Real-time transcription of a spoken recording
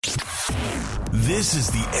This is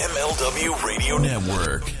the MLW Radio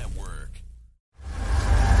Network.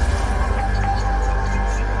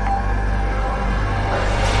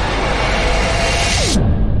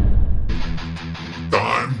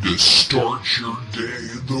 Time to start your day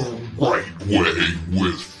the right way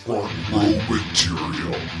with front row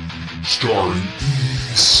material. Starring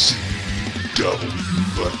ECW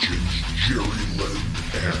legends Jerry Lynn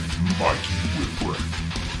and Mikey Whipwreck.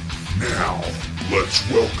 Now, let's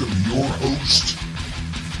welcome your host,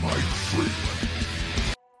 Mike Freeland.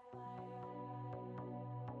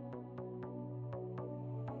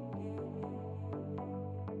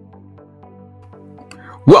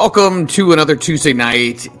 Welcome to another Tuesday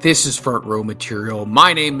night. This is Front Row Material.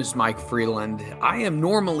 My name is Mike Freeland. I am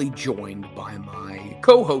normally joined by my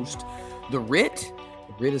co-host, The Rit.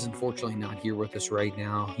 The Rit is unfortunately not here with us right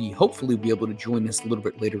now. He hopefully will be able to join us a little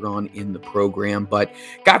bit later on in the program, but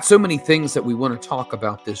got so many things that we want to talk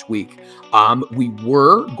about this week. We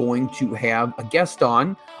were going to have a guest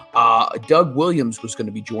on. Doug Williams was going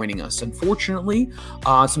to be joining us. Unfortunately,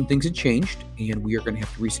 some things had changed, and we are going to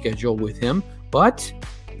have to reschedule with him, but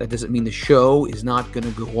that doesn't mean the show is not going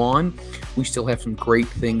to go on. We still have some great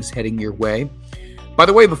things heading your way. By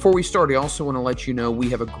the way, before we start, I also want to let you know we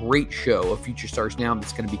have a great show of Future Stars Now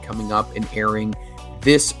that's going to be coming up and airing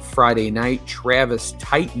this Friday night. Travis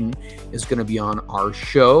Titan is going to be on our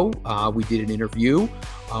show. We did an interview.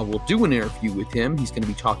 We'll do an interview with him. He's going to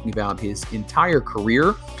be talking about his entire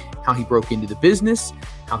career, how he broke into the business,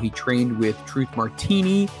 how he trained with Truth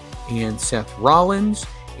Martini and Seth Rollins,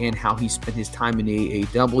 and how he spent his time in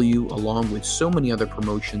AAW along with so many other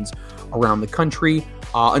promotions around the country.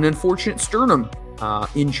 An unfortunate sternum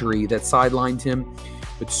injury that sidelined him,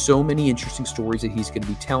 but so many interesting stories that he's going to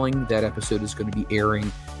be telling. That episode is going to be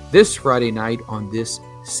airing this Friday night on this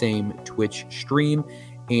same Twitch stream,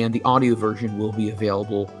 and the audio version will be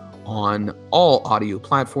available on all audio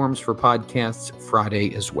platforms for podcasts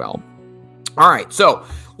Friday as well. All right, so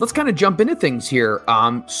let's kind of jump into things here.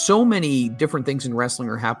 So many different things in wrestling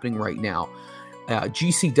are happening right now.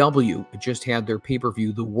 GCW just had their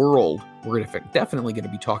pay-per-view, The World. We're definitely going to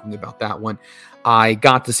be talking about that one. I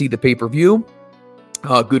got to see the pay-per-view.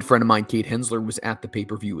 A good friend of mine, Kate Hensler, was at the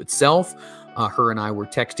pay-per-view itself. Her and I were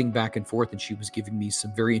texting back and forth, and she was giving me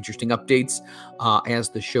some very interesting updates as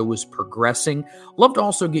the show was progressing. Love to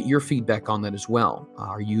also get your feedback on that as well.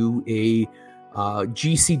 Are you a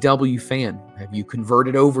GCW fan? Have you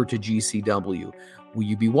converted over to GCW? Will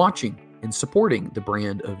you be watching and supporting the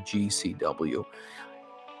brand of GCW?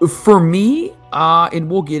 For me, and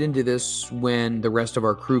we'll get into this when the rest of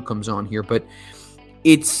our crew comes on here, but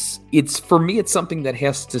it's for me, it's something that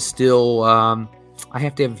has to still, I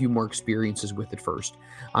have to have a few more experiences with it first.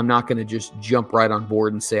 I'm not going to just jump right on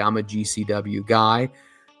board and say I'm a GCW guy.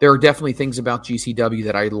 There are definitely things about GCW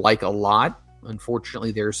that I like a lot.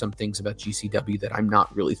 Unfortunately, there are some things about GCW that I'm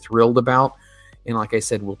not really thrilled about. And like I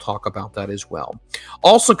said, we'll talk about that as well.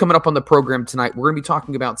 Also coming up on the program tonight, we're going to be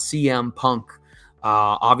talking about CM Punk.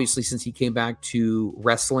 Obviously, since he came back to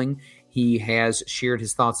wrestling, he has shared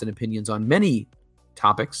his thoughts and opinions on many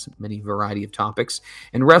topics, many variety of topics.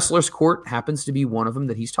 And Wrestler's Court happens to be one of them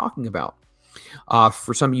that he's talking about.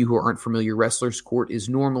 For some of you who aren't familiar, Wrestler's Court is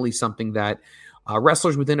normally something that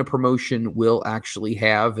wrestlers within a promotion will actually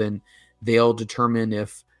have, and they'll determine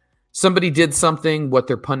if somebody did something, what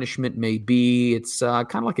their punishment may be. It's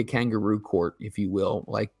kind of like a kangaroo court, if you will,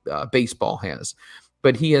 like baseball has.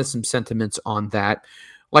 But he has some sentiments on that.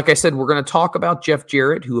 Like I said, we're going to talk about Jeff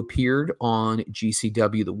Jarrett, who appeared on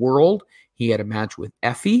GCW The World. He had a match with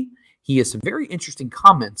Effie. He has some very interesting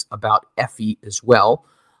comments about Effie as well.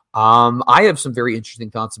 I have some very interesting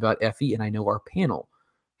thoughts about Effie, and I know our panel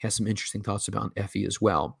has some interesting thoughts about Effie as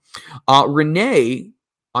well. Renee,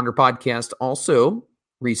 on her podcast, also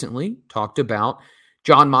recently talked about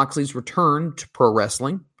Jon Moxley's return to pro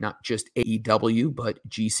wrestling, not just AEW, but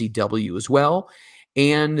GCW as well,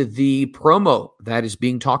 and the promo that is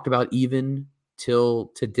being talked about even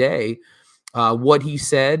till today. What he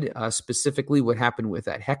said, specifically what happened with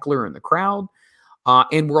that heckler in the crowd.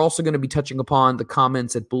 And we're also going to be touching upon the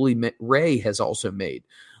comments that Bully Ray has also made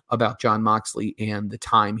about Jon Moxley and the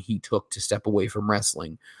time he took to step away from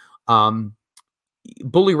wrestling.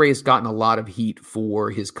 Bully Ray has gotten a lot of heat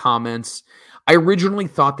for his comments. I originally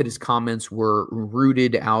thought that his comments were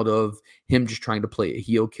rooted out of him just trying to play a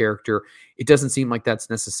heel character. It doesn't seem like that's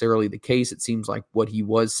necessarily the case. It seems like what he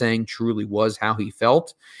was saying truly was how he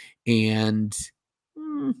felt, and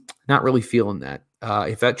not really feeling that.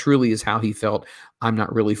 If that truly is how he felt, I'm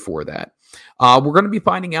not really for that. We're going to be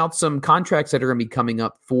finding out some contracts that are going to be coming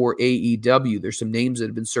up for AEW. There's some names that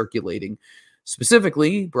have been circulating.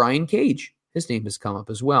 Specifically, Brian Cage His name has come up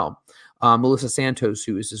as well. Melissa Santos,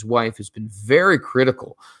 who is his wife, has been very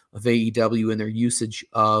critical of AEW and their usage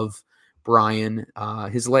of Brian.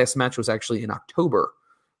 His last match was actually in October,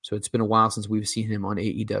 so it's been a while since we've seen him on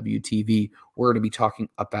AEW TV. We're going to be talking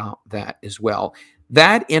about that as well.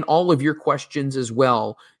 That and all of your questions as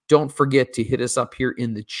well. Don't forget to hit us up here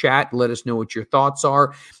in the chat. Let us know what your thoughts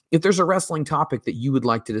are. If there's a wrestling topic that you would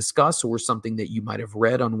like to discuss or something that you might have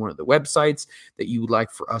read on one of the websites that you would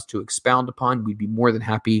like for us to expound upon, we'd be more than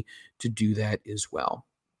happy to do that as well.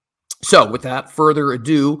 So without further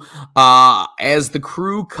ado, as the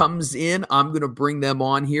crew comes in, I'm going to bring them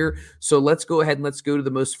on here. So let's go ahead and let's go to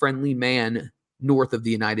the most friendly man north of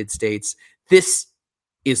the United States. This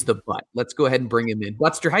is the Butt. Let's go ahead and bring him in.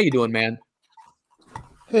 Butster, how you doing, man?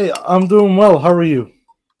 Hey, I'm doing well. How are you?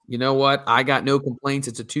 You know what? I got no complaints.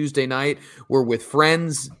 It's a Tuesday night. We're with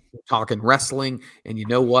friends talking wrestling. And you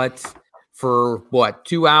know what? For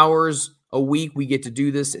 2 hours a week, we get to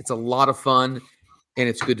do this. It's a lot of fun. And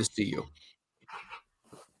it's good to see you.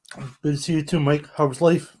 Good to see you too, Mike. How's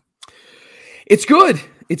life? It's good.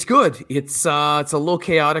 It's good. It's a little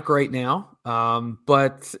chaotic right now.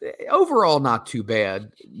 But overall, not too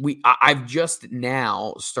bad. I've just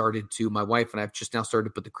now started to, my wife and I've just now started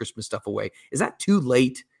to put the Christmas stuff away. Is that too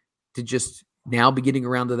late to just now be getting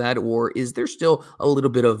around to that? Or is there still a little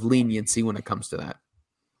bit of leniency when it comes to that?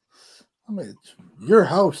 I mean, it's your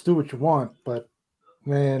house, do what you want, but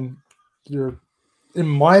man, in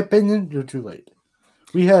my opinion, you're too late.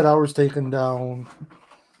 We had ours taken down.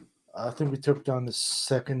 I think we took down the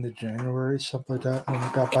 2nd of January, something like that, when we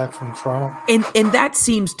got back from Toronto. And that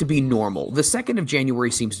seems to be normal. The 2nd of January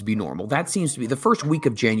seems to be normal. That seems to be the first week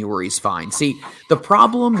of January is fine. See, the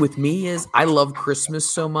problem with me is I love Christmas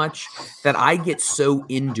so much that I get so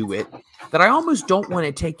into it that I almost don't want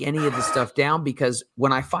to take any of the stuff down, because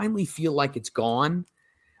when I finally feel like it's gone,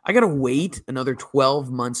 I got to wait another 12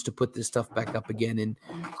 months to put this stuff back up again. And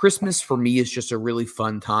Christmas for me is just a really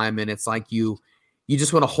fun time. And it's like you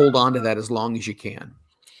just want to hold on to that as long as you can.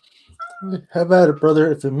 Have at it,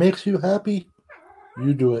 brother. If it makes you happy,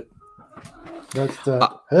 you do it. That's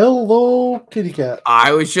hello, kitty cat.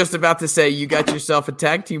 I was just about to say, you got yourself a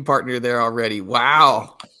tag team partner there already.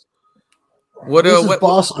 Wow. What is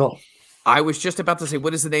Bosco. I was just about to say,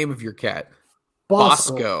 what is the name of your cat?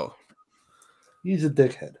 Bosco. He's a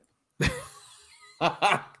dickhead.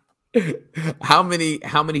 How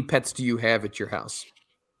many pets do you have at your house?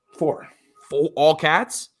 4. All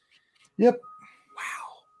cats? Yep.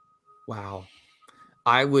 Wow.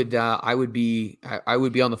 I would be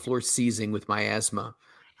on the floor seizing with my asthma.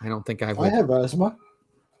 I don't think I would. I have asthma.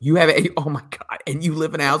 You have oh my God. And you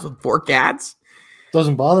live in a house with 4 cats?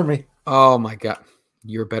 Doesn't bother me. Oh my God.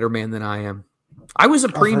 You're a better man than I am. I was a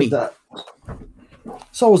preemie.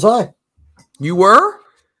 So was I. You were?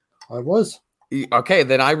 I was. Okay,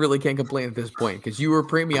 then I really can't complain at this point, because you were a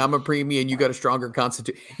preemie, I'm a preemie, and you got a stronger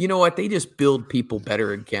constitution. You know what? They just build people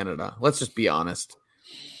better in Canada. Let's just be honest.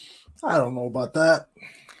 I don't know about that.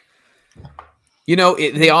 You know,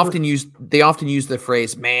 they often use the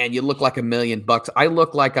phrase, "Man, you look like $1 million." I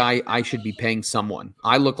look like I should be paying someone.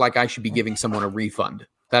 I look like I should be giving someone a refund.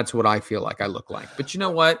 That's what I feel like I look like. But you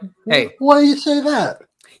know what? Hey, why do you say that?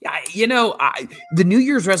 You know, the New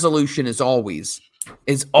Year's resolution is always,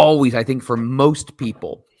 I think, for most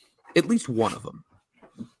people, at least one of them,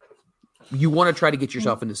 you want to try to get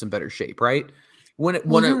yourself into some better shape, right?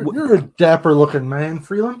 You're a dapper looking man,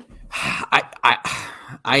 Freeland.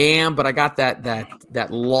 I am, but I got that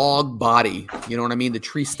log body. You know what I mean? The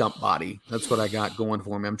tree stump body. That's what I got going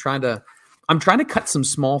for me. I'm trying to cut some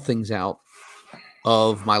small things out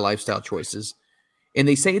of my lifestyle choices. And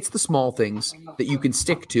they say it's the small things that you can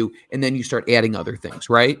stick to, and then you start adding other things,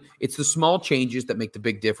 right? It's the small changes that make the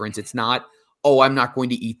big difference. It's not, I'm not going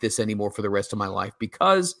to eat this anymore for the rest of my life,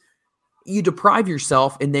 because you deprive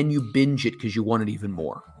yourself and then you binge it because you want it even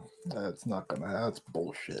more. That's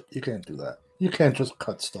bullshit. You can't do that. You can't just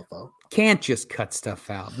cut stuff out. Can't just cut stuff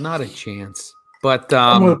out. Not a chance. But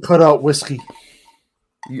I'm going to cut out whiskey.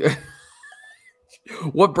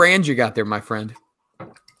 What brand you got there, my friend?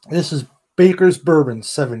 This is Baker's Bourbon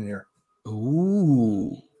 7-year.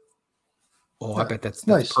 Ooh. Oh, yeah, I bet that's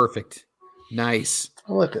nice. Perfect. Nice.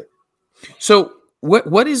 I like it. So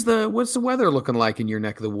what's the weather looking like in your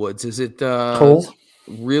neck of the woods? Is it cold?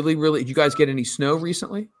 Really? Did you guys get any snow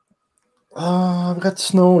recently? We got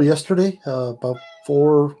snow yesterday, about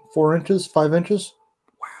 4 inches, 5 inches.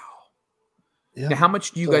 Wow. Yeah. Now, how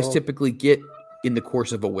much do you guys typically get in the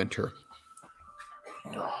course of a winter?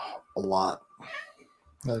 A lot.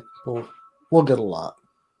 Like, we'll get a lot.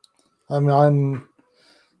 I mean,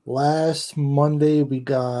 last Monday we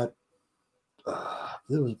got,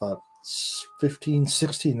 it was about It's 15,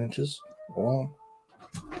 16 inches long.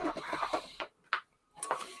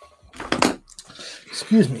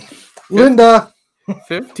 Excuse me. Linda!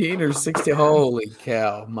 15 or 16. Holy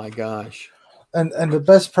cow. My gosh. And the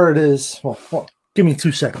best part is, well, give me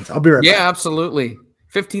 2 seconds. I'll be right back. Yeah, absolutely.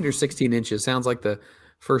 15 or 16 inches. Sounds like the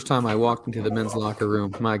first time I walked into the men's locker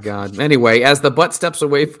room. My God. Anyway, as the butt steps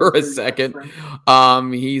away for a second,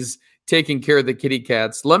 he's taking care of the kitty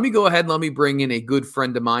cats. Let me go ahead and let me bring in a good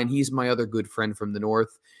friend of mine. He's my other good friend from the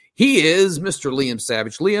north. He is Mr. Liam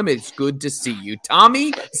Savage. Liam, it's good to see you.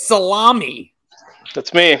 Tommy Salami.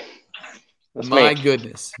 That's me. My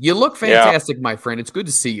goodness. You look fantastic, my friend. It's good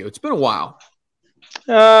to see you. It's been a while.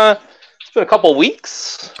 It's been a couple of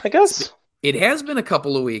weeks, I guess. It has been a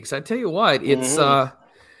couple of weeks. I tell you what,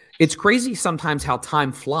 it's crazy sometimes how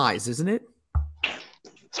time flies, isn't it?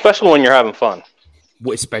 Especially when you're having fun.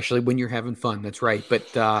 Especially when you're having fun. That's right. But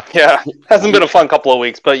hasn't been a fun couple of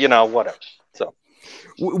weeks, but whatever. So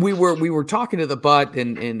we were talking to the butt,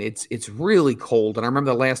 and it's really cold. And I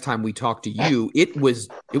remember the last time we talked to you, it was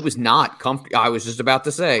not comfortable. I was just about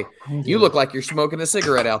to say, you look like you're smoking a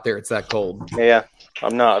cigarette out there. It's that cold. Yeah,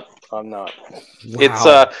 I'm not. Wow.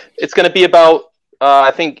 It's going to be about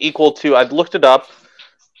I think equal to, I've looked it up,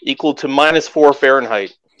 equal to -4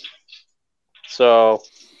 Fahrenheit. So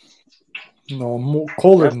no, more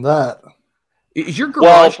colder than that. Is your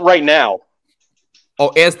garage? Well, right now. Oh,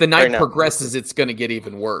 as the night progresses, it's going to get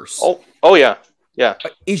even worse. Oh yeah.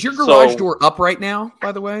 Is your garage door up right now,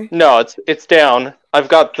 by the way? No, it's down. I've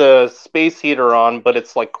got the space heater on, but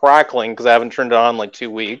it's like crackling because I haven't turned it on in like 2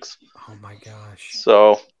 weeks. Oh my gosh.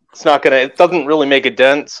 So it doesn't really make a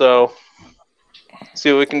dent, so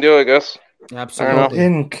see what we can do, I guess. Absolutely.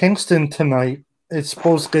 In Kingston tonight, it's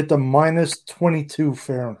supposed to get to -22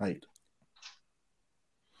 Fahrenheit.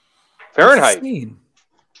 Fahrenheit.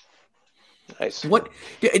 Nice. What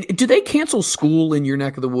do they cancel school in your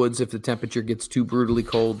neck of the woods if the temperature gets too brutally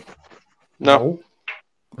cold? No.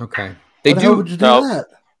 Okay. How would you do that?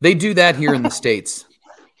 They do that here in the States.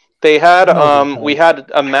 They had we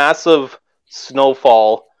had a massive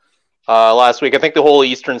snowfall last week. I think the whole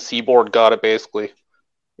eastern seaboard got it basically.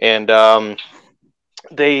 And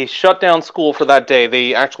they shut down school for that day.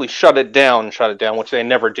 They actually shut it down, which they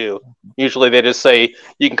never do. Usually they just say,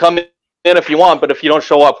 you can come in if you want, but if you don't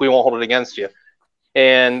show up, we won't hold it against you.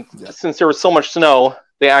 And since there was so much snow,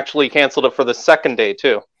 they actually canceled it for the second day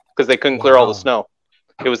too, because they couldn't clear all the snow.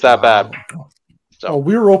 It was that bad. So.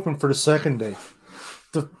 We were open for the second day.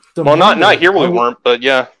 Well, not here we weren't, but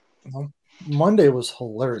yeah. Monday was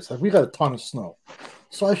hilarious. Like, we got a ton of snow.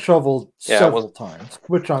 So I shoveled several times,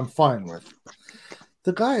 which I'm fine with.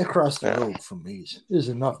 The guy across the road from me is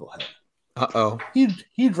a knucklehead. Uh-oh.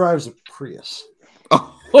 He drives a Prius.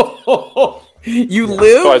 You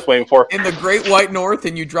live I was waiting for. in the Great White North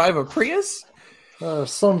and you drive a Prius?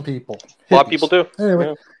 Some people. A lot of people do.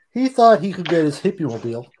 Anyway, he thought he could get his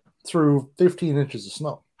hippie-mobile through 15 inches of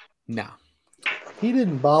snow. No. He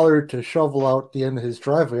didn't bother to shovel out the end of his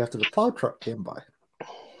driveway after the plow truck came by.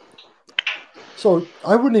 So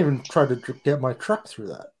I wouldn't even try to get my truck through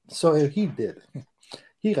that. So he did.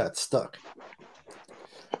 He got stuck.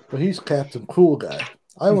 But he's Captain Cool Guy.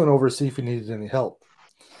 I went over to see if he needed any help.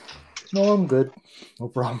 No, I'm good. No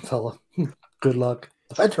problem, fella. Good luck.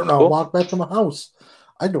 I turned around and walked back to my house.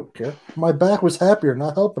 I don't care. My back was happier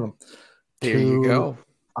not helping him. There you go.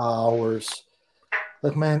 2 hours.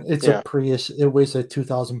 Like, man, it's a Prius. It weighs like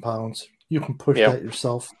 2,000 pounds. You can push that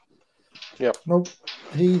yourself. Yep. Nope.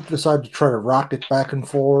 He decided to try to rock it back and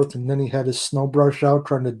forth, and then he had his snow brush out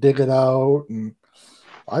trying to dig it out. And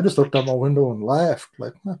I just looked out my window and laughed.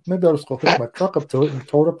 Like, maybe I'll just go hook my truck up to it and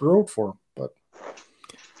tow it up the road for him. But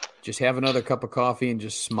just have another cup of coffee and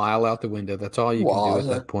just smile out the window. That's all you can do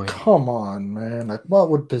at that point. Come on, man. Like, what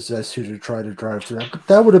would possess you to try to drive through that?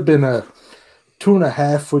 That would have been a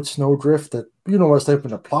 2.5 foot snowdrift that, you know, it's like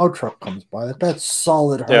when a plow truck comes by. That's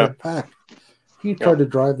solid hard pack. He tried to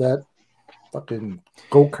drive that fucking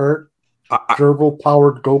go-kart,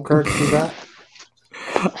 gerbil-powered go-kart through that.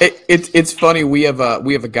 It's funny. We have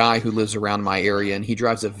a guy who lives around my area, and he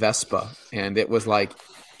drives a Vespa. And it was like,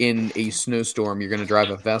 in a snowstorm, you're going to drive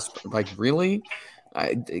a Vespa? Like, really?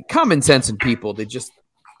 Common sense in people, they just,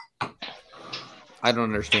 I don't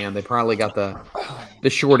understand. They probably got the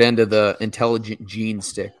short end of the intelligent gene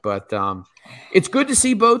stick. But it's good to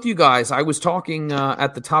see both you guys. I was talking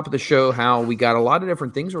at the top of the show how we got a lot of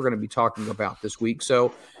different things we're going to be talking about this week.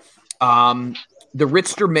 So the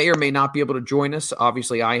Ritster may or may not be able to join us.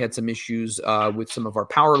 Obviously, I had some issues with some of our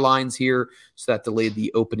power lines here, so that delayed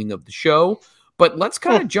the opening of the show. But let's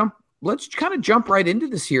kind of jump right into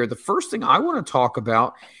this here. The first thing I want to talk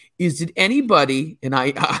about is, did anybody, and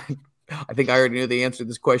I think I already knew the answer to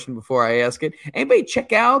this question before I ask it. Anybody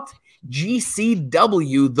check out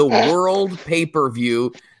GCW, the World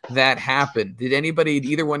Pay-Per-View that happened? Did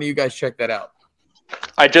either one of you guys check that out?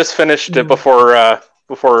 I just finished it before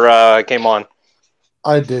I came on.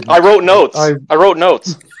 I did. I wrote notes. I wrote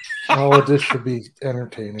notes. Oh, this should be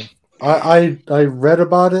entertaining. I read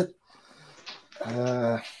about it.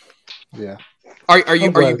 Yeah. Are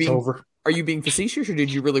you being facetious, or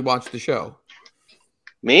did you really watch the show?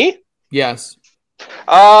 Me? Yes.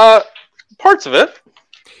 Parts of it.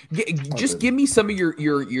 Just give me some of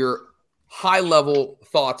your high level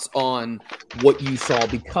thoughts on what you saw,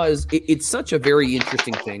 because it's such a very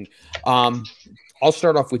interesting thing. I'll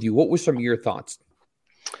start off with you. What were some of your thoughts?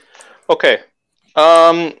 Okay.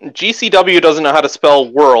 GCW doesn't know how to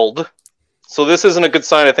spell world, so this isn't a good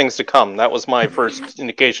sign of things to come. That was my first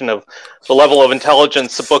indication of the level of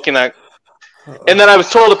intelligence of booking that. And then I was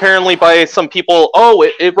told apparently by some people,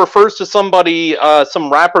 it refers to somebody,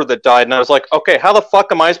 some rapper that died. And I was like, okay, how the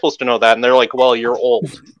fuck am I supposed to know that? And they're like, well, you're old.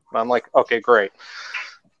 And I'm like, okay, great.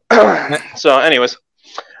 So anyways.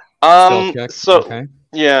 Okay.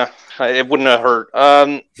 Yeah, it wouldn't have hurt.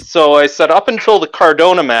 So I said up until the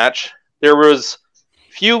Cardona match, there was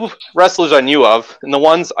few wrestlers I knew of. And the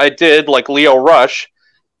ones I did, like Leo Rush,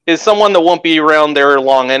 is someone that won't be around there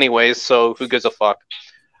long anyways. So who gives a fuck?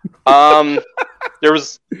 There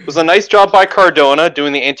was a nice job by Cardona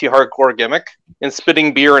doing the anti-hardcore gimmick and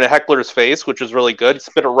spitting beer in a heckler's face, which was really good.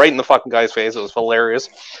 Spit it right in the fucking guy's face. It was hilarious.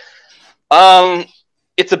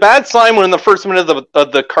 It's a bad sign when in the first minute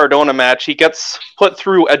of the Cardona match, he gets put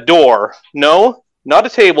through a door. No, not a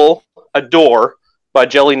table, a door by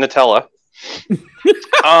Jelly Nutella.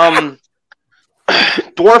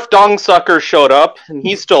 Dwarf Dongsucker showed up, and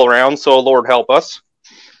he's still around, so Lord help us.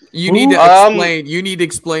 You need to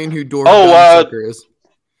explain who Dwarf Dongsucker is.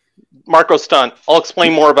 Marco Stunt. I'll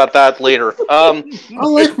explain more about that later. I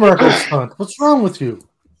like Marco Stunt. What's wrong with you?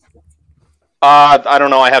 I don't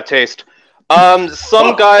know. I have taste.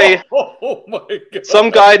 Some guy. Oh my God. Some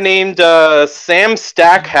guy named Sam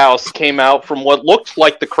Stackhouse came out from what looked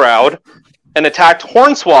like the crowd and attacked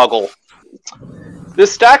Hornswoggle.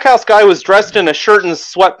 This Stackhouse guy was dressed in a shirt and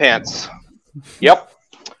sweatpants. Yep.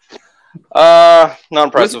 Not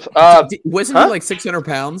impressive. Wasn't he like 600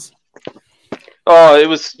 pounds? Oh, it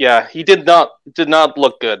was. Yeah, he did not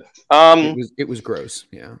look good. It was gross.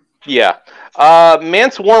 Yeah. Yeah.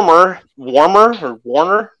 Mance Warner.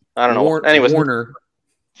 I don't know. Anyways, Warner.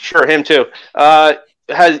 Sure, him too.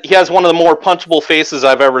 He has one of the more punchable faces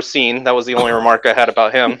I've ever seen. That was the only remark I had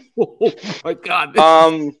about him. Oh my God. This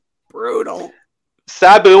is brutal.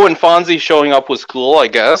 Sabu and Fonzie showing up was cool, I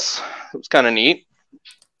guess. It was kind of neat.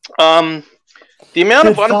 The amount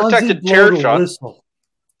of unprotected chair shots.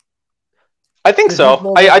 I think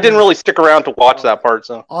so. I didn't really stick around to watch that part,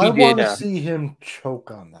 so I want to see him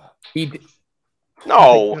choke on that. He did.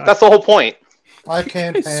 No, that's the whole point. I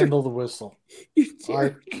can't handle the whistle.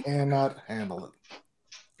 I cannot handle it.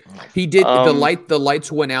 He did. The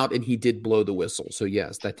lights went out, and he did blow the whistle. So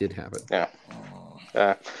yes, that did happen.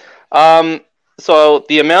 Yeah. So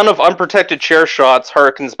the amount of unprotected chair shots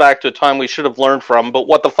harkens back to a time we should have learned from, but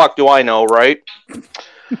what the fuck do I know, right?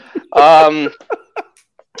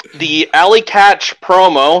 The Alley Catch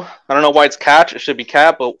promo, I don't know why it's Catch, it should be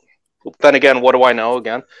Cat, but then again, what do I know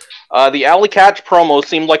again? The Alley Catch promo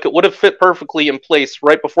seemed like it would have fit perfectly in place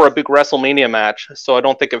right before a big WrestleMania match, so I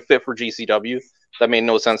don't think it fit for GCW. That made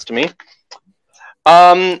no sense to me.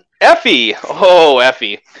 Effie. Oh,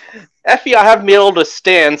 Effie. Effie, I haven't been able to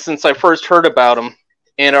stand since I first heard about him,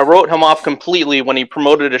 and I wrote him off completely when he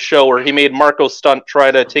promoted a show where he made Marco Stunt try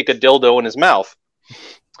to take a dildo in his mouth.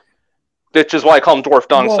 Which is why I call him Dwarf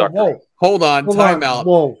Dongsucker. Whoa. Hold on, time out.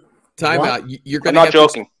 Time out. I'm not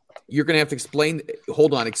joking. You're going to have to explain.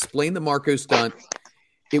 Hold on, explain the Marco Stunt.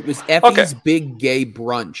 It was Effie's Big Gay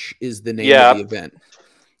Brunch is the name of the event.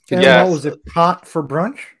 Yeah. Was it Pot for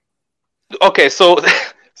Brunch? Okay, so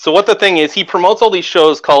what the thing is, he promotes all these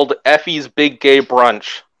shows called Effie's Big Gay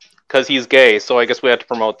Brunch because he's gay, so I guess we have to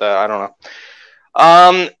promote that. I don't know.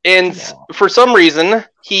 For some reason,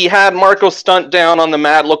 he had Marco Stunt down on the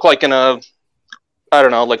mat, look like like a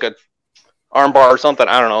armbar or something.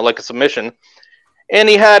 I don't know, like a submission. And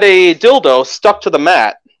he had a dildo stuck to the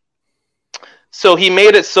mat. So he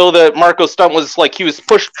made it so that Marco Stunt was like he was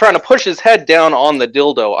trying to push his head down on the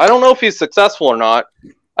dildo. I don't know if he's successful or not.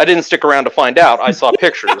 I didn't stick around to find out. I saw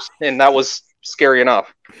pictures, and that was scary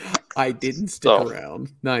enough. I didn't stick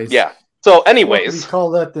around. Nice. Yeah. So, anyways, do you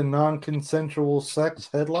call that the non-consensual sex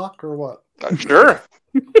headlock or what? Sure.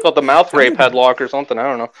 Called the mouth rape headlock or something. I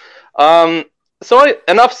don't know.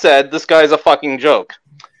 Enough said. This guy's a fucking joke.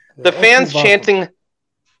 The fans chanting.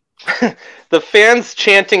 The fans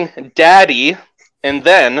chanting "Daddy" and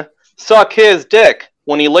then "Suck his dick"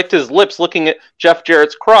 when he licked his lips looking at Jeff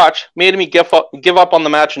Jarrett's crotch made me give up on the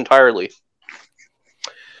match entirely.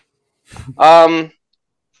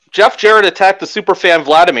 Jeff Jarrett attacked the superfan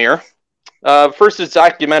Vladimir. First his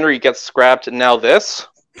documentary gets scrapped, and now this.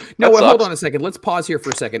 No, wait, hold on a second. Let's pause here for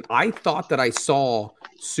a second. I thought that I saw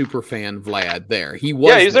superfan Vlad there. He was.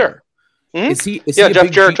 Yeah, he's there. Mm-hmm. Is he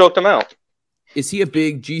Jeff Jarrett choked him out. Is he a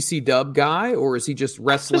big GC dub guy, or is he just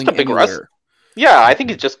wrestling just a big anywhere? Yeah, I think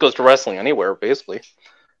he just goes to wrestling anywhere, basically.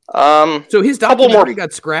 So his documentary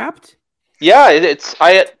got scrapped? Yeah,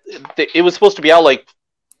 it was supposed to be out like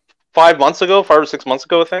 5 or 6 months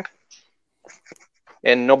ago, I think.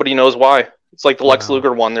 And nobody knows why. It's like the Lex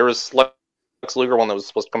Luger one. There was Lex Luger one that was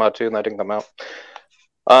supposed to come out too, and that didn't come out.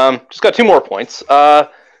 Just got 2 more points. I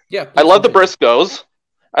love the Briscoes.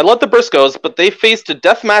 But they faced a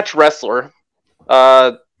deathmatch wrestler.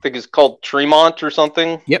 I think it's called Tremont or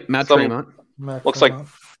something. Yep, Matt Tremont. Looks like,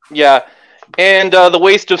 yeah. And the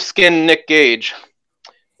Waste of Skin, Nick Gage.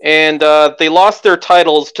 And they lost their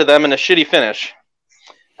titles to them in a shitty finish.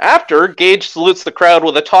 After, Gage salutes the crowd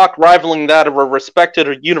with a talk rivaling that of a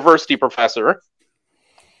respected university professor.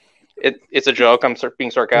 It's a joke. I'm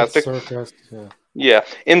being sarcastic. Yeah.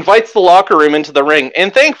 Invites the locker room into the ring.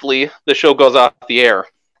 And thankfully, the show goes off the air.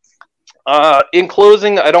 In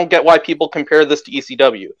closing, I don't get why people compare this to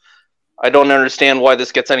ECW. I don't understand why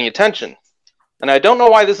this gets any attention. And I don't know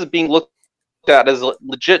why this is being looked at as a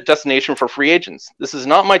legit destination for free agents. This is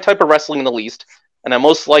not my type of wrestling in the least, and I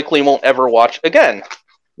most likely won't ever watch again.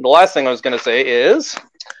 And the last thing I was going to say is,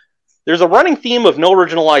 there's a running theme of no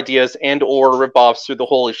original ideas and or rip-offs through the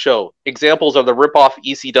whole show. Examples are the rip-off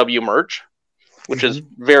ECW merch, which is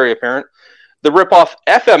very apparent. The rip-off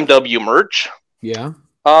FMW merch. Yeah.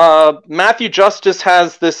 Matthew Justice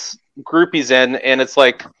has this group he's in, and it's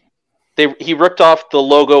like he ripped off the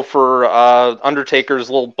logo for Undertaker's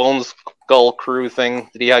little Bone Skull crew thing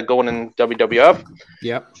that he had going in WWF.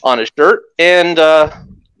 Yep. On his shirt. And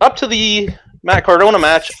up to the Matt Cardona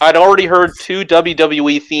match, I'd already heard 2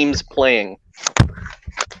 WWE themes playing.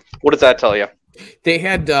 What does that tell you? They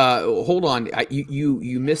had hold on,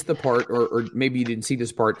 you missed the part, or maybe you didn't see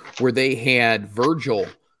this part where they had Virgil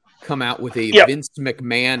come out with a Vince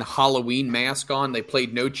McMahon Halloween mask on. They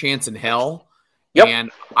played No Chance in Hell. Yep.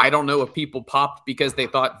 And I don't know if people popped because they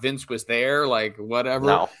thought Vince was there, like whatever.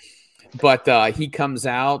 No. But he comes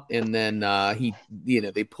out, and then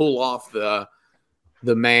they pull off the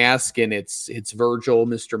mask, and it's Virgil,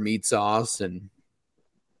 Mr. Meat Sauce, and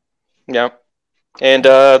and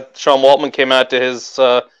Sean Waltman came out to his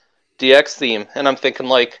DX theme, and I'm thinking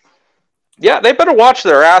like, yeah, they better watch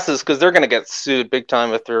their asses because they're gonna get sued big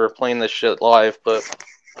time if they're playing this shit live. But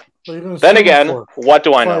then again, what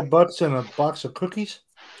do I know? $5 and a box of cookies.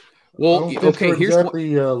 Well, okay, here's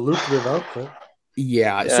exactly lucrative outfit.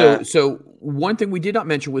 Yeah. So one thing we did not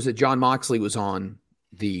mention was that John Moxley was on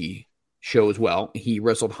the show as well. He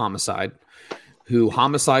wrestled Homicide,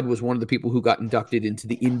 Homicide was one of the people who got inducted into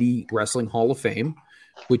the Indie Wrestling Hall of Fame,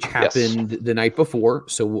 which happened the night before.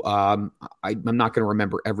 So I'm not going to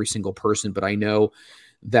remember every single person, but I know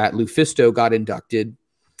that Lufisto got inducted.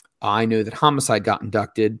 I know that Homicide got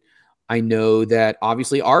inducted. I know that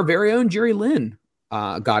obviously our very own Jerry Lynn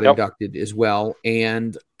got inducted as well.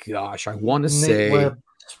 And gosh, I want to say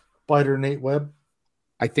Spider Nate Webb.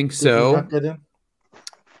 I think so.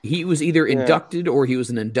 He was either inducted or he was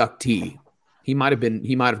an inductee. He might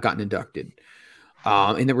have gotten inducted.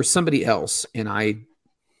 And there was somebody else, and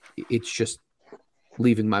it's just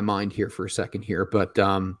leaving my mind here for a second here. But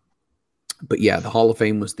yeah, the Hall of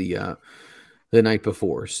Fame was the night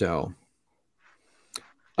before. So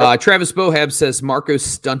Travis Bohab says Marco's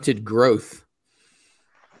stunted growth.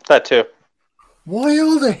 That too. Why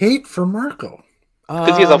all the hate for Marco?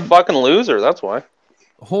 Because he's a fucking loser. That's why.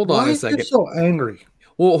 Hold on a second. Why is he so angry?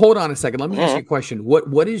 Well, hold on a second. Let me ask you a question.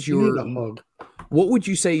 What is your hug? What would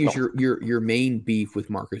you say is your main beef with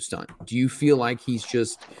Marco Stunt? Do you feel like he's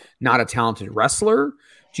just not a talented wrestler?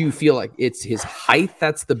 Do you feel like it's his height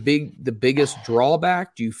that's the biggest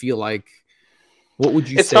drawback? Do you feel like what would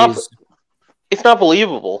you say? It's not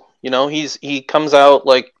believable. You know, he comes out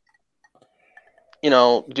like, you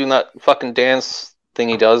know, doing that fucking dance thing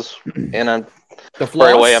he does, and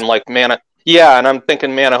right away I'm like, man, and I'm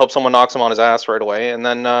thinking, man, I hope someone knocks him on his ass right away, and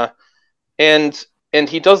then and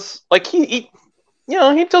he does like he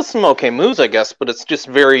does some okay moves, I guess, but it's just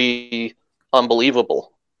very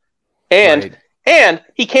unbelievable. And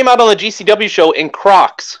he came out on the GCW show in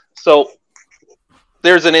Crocs, so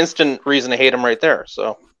there's an instant reason to hate him right there.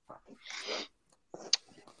 So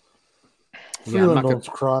Yeah, I'm not owns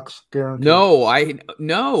Crocs, guaranteed.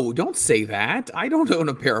 No, don't say that. I don't own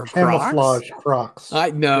a pair of Camouflage Crocs. Crocs.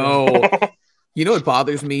 I know. You know what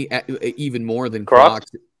bothers me even more than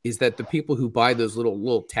Crocs? Crocs is that the people who buy those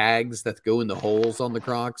little tags that go in the holes on the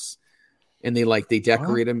Crocs and they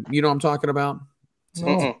decorate them. You know what I'm talking about?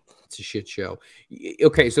 No. It's a shit show.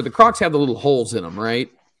 Okay, so the Crocs have the little holes in them, right?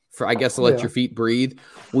 For I guess to let your feet breathe.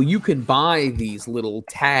 Well, you can buy these little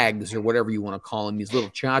tags or whatever you want to call them, these little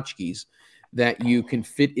tchotchkes that you can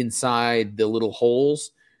fit inside the little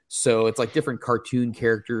holes. So it's like different cartoon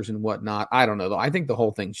characters and whatnot. I don't know though. I think the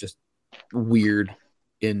whole thing's just weird.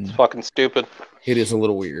 It's fucking stupid. It is a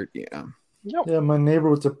little weird. Yeah. Yep. Yeah, my neighbor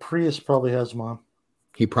with the Prius probably has them on.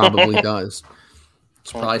 He probably does.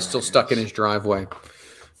 It's probably still stuck in his driveway.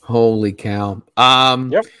 Holy cow.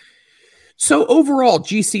 Yep. So overall,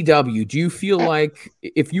 GCW, do you feel like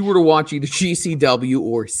if you were to watch either GCW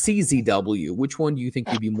or CZW, which one do you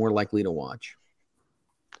think you'd be more likely to watch?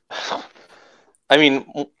 I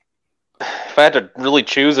mean, if I had to really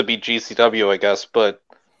choose, it'd be GCW, I guess, but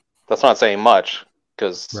that's not saying much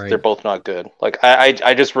because they're both not good. Like,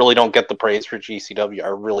 I just really don't get the praise for GCW. I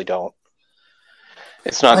really don't.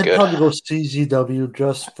 It's not good. I'd probably go CZW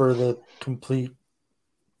just for the complete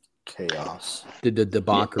chaos. The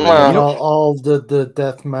debauchery. All the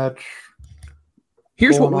death match.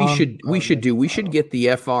 Here's what we should do. We should get the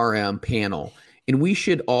FRM panel, and we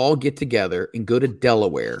should all get together and go to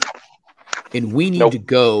Delaware. And we need to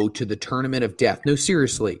go to the Tournament of Death. No,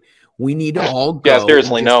 seriously. We need to all go. Yeah,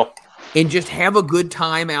 seriously, and just have a good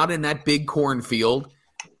time out in that big cornfield.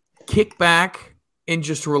 Kick back and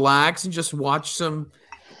just relax and just watch some.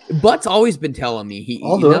 Butt's always been telling me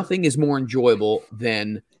nothing is more enjoyable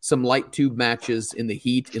than some light tube matches in the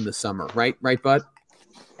heat in the summer. Right, Bud?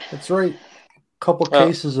 That's right. Couple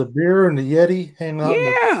cases of beer and the Yeti hanging out in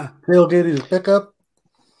the tailgate of the pickup.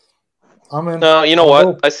 No, you know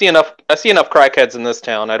what? I see enough crackheads in this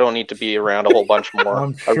town. I don't need to be around a whole bunch more.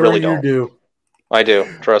 I'm sure I really you do. I do.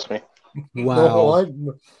 Trust me. Wow.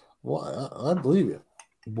 I believe you.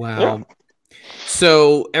 Wow. Yeah.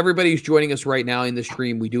 So everybody who's joining us right now in the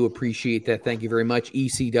stream, we do appreciate that. Thank you very much.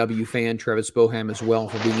 ECW fan Travis Boham as well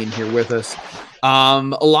for being in here with us. A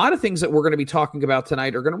lot of things that we're going to be talking about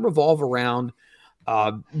tonight are going to revolve around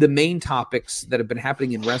the main topics that have been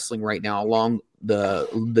happening in wrestling right now along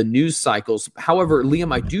the news cycles. However,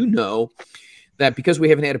 Liam, I do know that because we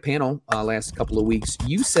haven't had a panel last couple of weeks,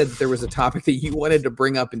 you said that there was a topic that you wanted to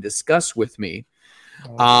bring up and discuss with me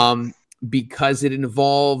because it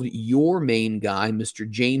involved your main guy, Mr.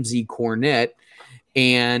 James E. Cornette,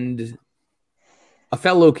 and a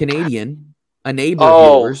fellow Canadian, a neighbor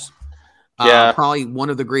of yours, probably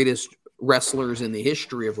one of the greatest wrestlers in the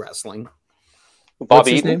history of wrestling. Bob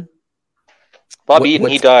Eaton? Bob Eaton,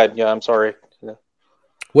 he died. Yeah, I'm sorry. Yeah.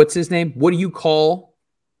 What's his name? What do you call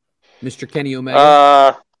Mr. Kenny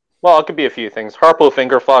Omega? Well, it could be a few things. Harpo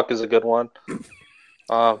Fingerfuck is a good one.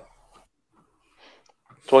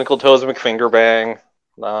 Twinkle Toes McFingerbang.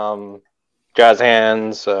 Jazz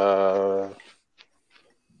Hands. I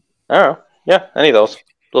don't know. Yeah, any of those.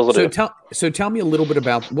 Those will do. So tell me a little bit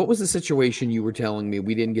about what was the situation you were telling me.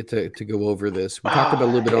 We didn't get to go over this. We talked about a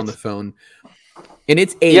little bit on the phone. And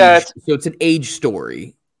it's age, so it's an age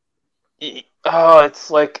story.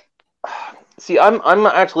 It's like, see, I'm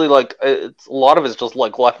actually like, it's a lot of it's just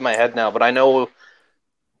like left in my head now. But I know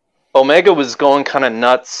Omega was going kind of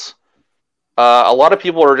nuts. A lot of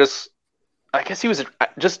people are just, I guess he was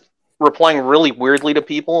just replying really weirdly to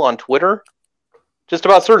people on Twitter, just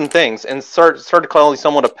about certain things, and started calling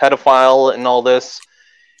someone a pedophile and all this.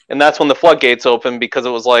 And that's when the floodgates opened because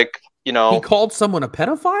it was like, you know, he called someone a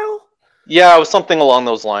pedophile. Yeah, it was something along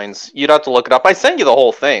those lines. You'd have to look it up. I sent you the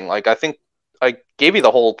whole thing. Like, I think I gave you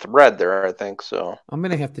the whole thread there, I think, so. I'm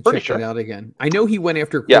going to have to check that out again. I know he went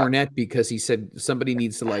after Cornette because he said somebody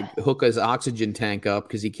needs to, like, hook his oxygen tank up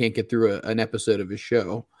because he can't get through an episode of his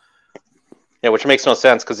show. Yeah, which makes no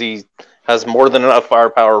sense because he has more than enough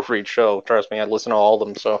firepower for each show. Trust me, I listen to all of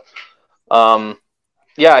them, so.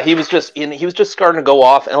 Yeah, he was just starting to go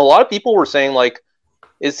off, and a lot of people were saying, like,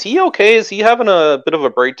 is he okay? Is he having a bit of a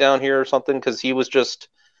breakdown here or something? Because he was just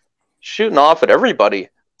shooting off at everybody.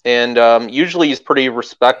 And usually he's pretty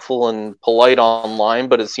respectful and polite online,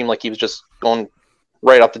 but it seemed like he was just going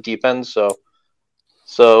right off the deep end. So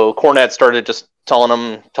Cornette started just telling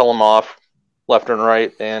him off left and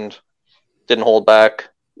right and didn't hold back.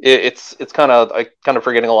 It's kind of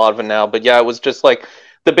forgetting a lot of it now. But yeah, it was just like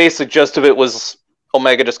the basic gist of it was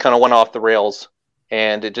Omega just kind of went off the rails.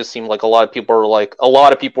 And it just seemed like a lot of people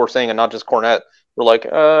were saying, and not just Cornette, were like,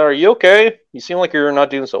 are you okay? You seem like you're not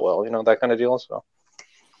doing so well, you know, that kind of deal. So,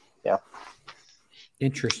 yeah.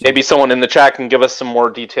 Interesting. Maybe someone in the chat can give us some more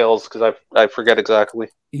details because I forget exactly.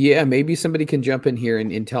 Yeah, maybe somebody can jump in here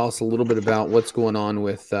and tell us a little bit about what's going on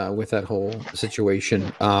with that whole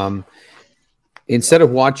situation. Instead of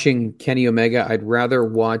watching Kenny Omega, I'd rather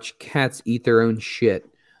watch cats eat their own shit.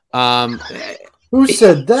 Who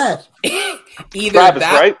said that? Either Travis,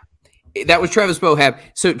 that, right? That was Travis Bohab.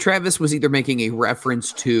 So Travis was either making a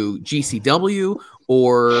reference to GCW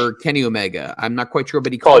or Kenny Omega. I'm not quite sure,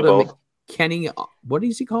 but he called Probably him both. Kenny. What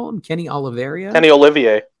does he call him? Kenny Oliveria? Kenny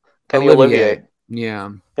Olivier. Kenny Olivier. Yeah.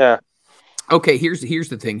 Yeah. Okay, here's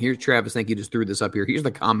the thing. Here's Travis. I think he just threw this up here. Here's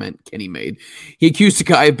the comment Kenny made. He accused the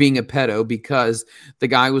guy of being a pedo because the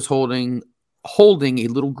guy was holding a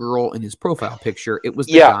little girl in his profile picture. It was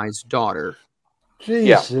the guy's daughter.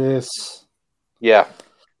 Jesus. Yeah.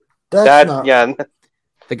 That's not. Yeah.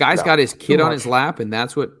 The guy's got his kid on his lap, and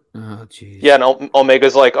that's what. Oh, jeez. Yeah, and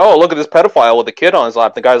Omega's like, oh, look at this pedophile with a kid on his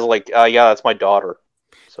lap. The guy's like, yeah, that's my daughter.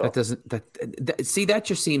 So that doesn't. See, that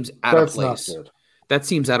just seems out of place. Not good. That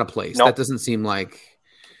seems out of place. Nope. That doesn't seem like.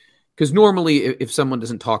 Because normally, if someone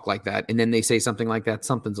doesn't talk like that, and then they say something like that,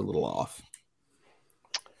 something's a little off.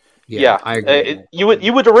 Yeah, I agree.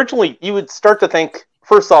 You would start to think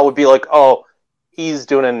first thought would be like, oh, he's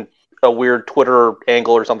doing a weird Twitter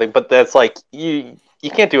angle or something, but that's like you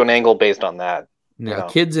can't do an angle based on that. No, you know?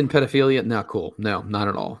 Kids and pedophilia, not cool. No, not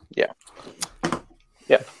at all. Yeah.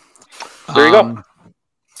 There you go.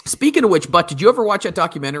 Speaking of which, but did you ever watch that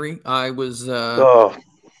documentary? I was. I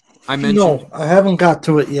mentioned. No, I haven't got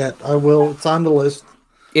to it yet. I will. It's on the list.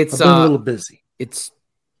 It's I've been a little busy. It's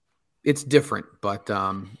different, but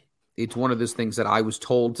it's one of those things that I was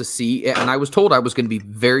told to see, and I was told I was going to be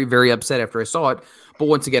very, very upset after I saw it. But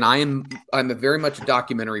once again, I'm a very much a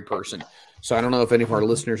documentary person, so I don't know if any of our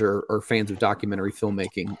listeners are fans of documentary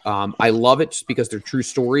filmmaking. I love it just because they're true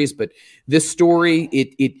stories, but this story,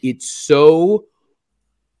 it's so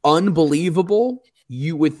unbelievable.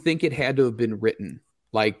 You would think it had to have been written,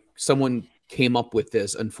 like someone came up with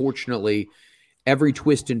this. Unfortunately, every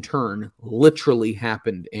twist and turn literally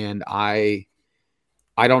happened, and I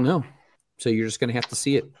don't know. So you're just going to have to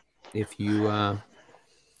see it if you,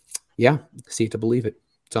 see it to believe it.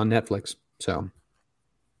 It's on Netflix. So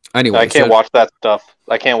anyway, I can't watch that stuff.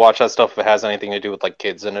 I can't watch that stuff if it has anything to do with like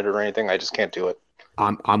kids in it or anything. I just can't do it.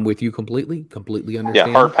 I'm with you completely understand.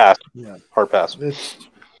 Yeah, hard pass. Yeah. Hard pass.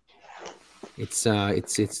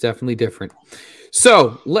 It's definitely different.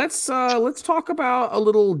 So let's talk about a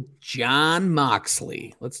little Jon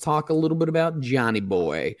Moxley. Let's talk a little bit about Johnny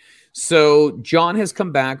Boy. So John has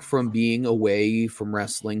come back from being away from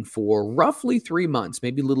wrestling for roughly 3 months,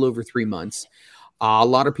 maybe a little over 3 months. A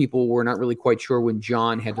lot of people were not really quite sure when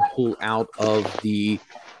John had to pull out of the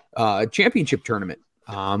championship tournament,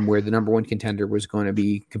 where the number one contender was going to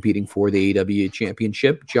be competing for the AEW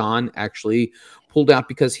championship. John actually pulled out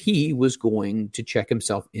because he was going to check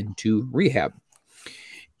himself into rehab.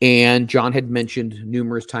 And John had mentioned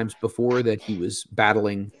numerous times before that he was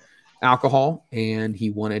battling alcohol and he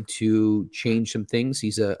wanted to change some things.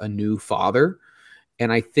 He's a new father.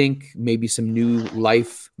 And I think maybe some new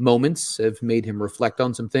life moments have made him reflect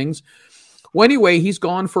on some things. Well, anyway, he's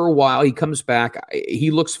gone for a while. He comes back. He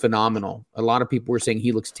looks phenomenal. A lot of people were saying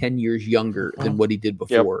he looks 10 years younger than what he did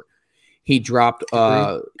before. Yep. He dropped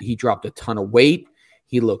a ton of weight.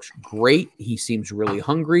 He looks great. He seems really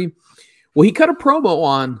hungry. Well, he cut a promo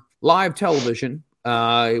on live television.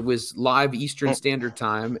 It was live Eastern Standard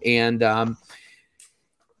Time, and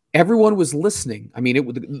everyone was listening. I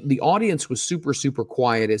mean, the audience was super, super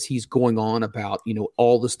quiet as he's going on about,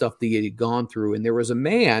 all the stuff that he had gone through. And there was a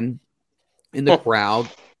man in the crowd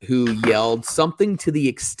who yelled something to the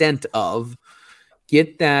extent of,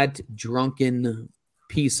 "Get that drunken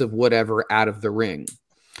piece of whatever out of the ring."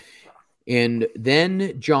 And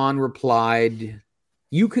then John replied,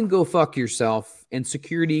 "You can go fuck yourself, and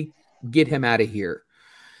security, get him out of here."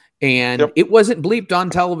 And It wasn't bleeped on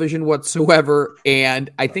television whatsoever. And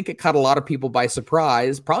I think it caught a lot of people by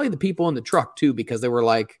surprise, probably the people in the truck too, because they were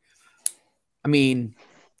like, I mean,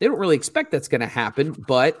 they don't really expect that's going to happen,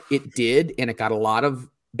 but it did. And it got a lot of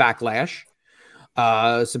backlash.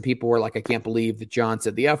 Some people were like, I can't believe that John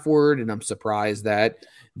said the F word. And I'm surprised that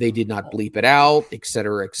they did not bleep it out, et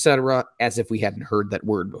cetera, as if we hadn't heard that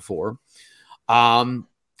word before.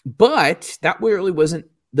 But that really wasn't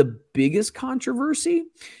the biggest controversy.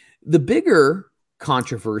 The bigger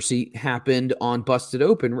controversy happened on Busted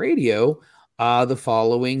Open Radio the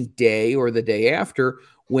following day or the day after,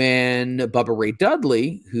 when Bubba Ray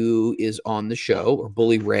Dudley, who is on the show, or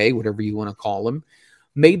Bully Ray, whatever you want to call him,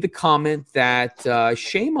 made the comment that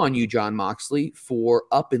shame on you, Jon Moxley, for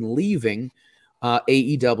up and leaving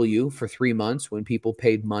AEW for 3 months when people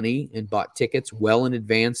paid money and bought tickets well in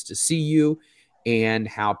advance to see you, and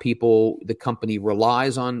how the company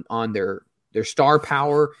relies on their star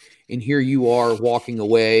power. And here you are walking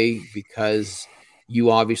away because you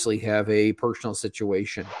obviously have a personal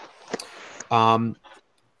situation. Kind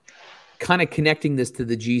of connecting this to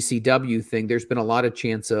the GCW thing, there's been a lot of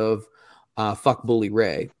chance of fuck Bully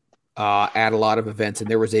Ray at a lot of events. And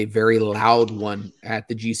there was a very loud one at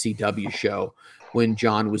the GCW show when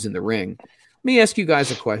John was in the ring. Let me ask you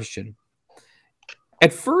guys a question.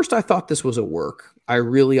 At first, I thought this was a work. I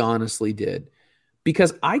really honestly did.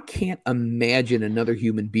 Because I can't imagine another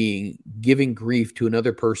human being giving grief to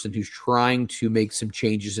another person who's trying to make some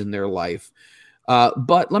changes in their life.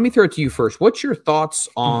 But let me throw it to you first. What's your thoughts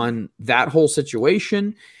on that whole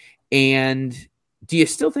situation? And do you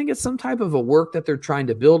still think it's some type of a work that they're trying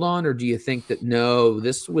to build on? Or do you think that, no,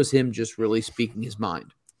 this was him just really speaking his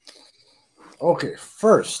mind? Okay,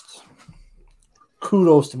 first,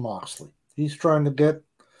 kudos to Moxley. He's trying to get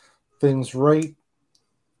things right.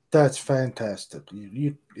 That's fantastic.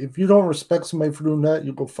 If you don't respect somebody for doing that,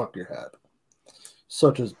 you go fuck your head.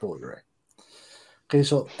 Such as Bully Ray. Okay,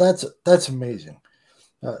 so that's amazing.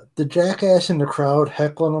 The jackass in the crowd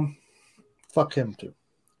heckling him, fuck him too.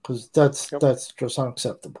 Because that's just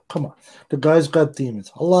unacceptable. Come on. The guy's got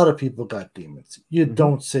demons. A lot of people got demons. You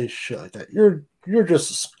don't say shit like that. You're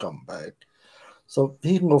just a scumbag. So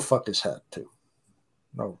he can go fuck his head too.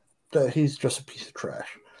 No, he's just a piece of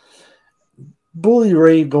trash. Bully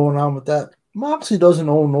Ray going on with that. Moxley doesn't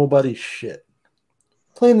owe nobody shit.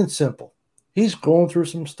 Plain and simple. He's going through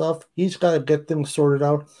some stuff. He's got to get things sorted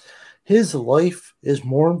out. His life is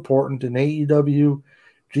more important than AEW,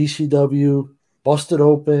 GCW, Busted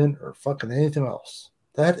Open, or fucking anything else.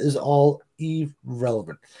 That is all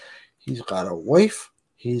irrelevant. He's got a wife.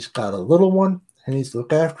 He's got a little one. And he's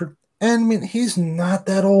look after. And I mean, he's not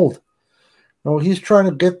that old. No, he's trying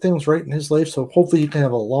to get things right in his life. So hopefully he can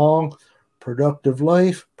have a long, productive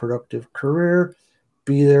life, productive career,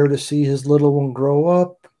 be there to see his little one grow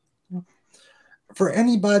up. For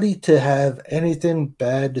anybody to have anything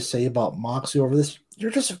bad to say about Moxley over this,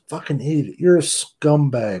 you're just a fucking idiot. You're a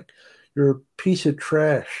scumbag. You're a piece of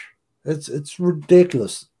trash. It's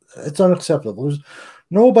ridiculous. It's unacceptable. There's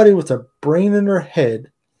nobody with a brain in their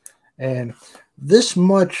head and this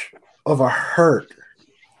much of a heart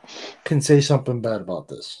can say something bad about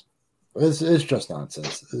this. It's just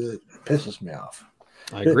nonsense. It pisses me off.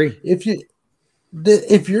 I agree.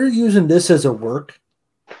 If you're using this as a work,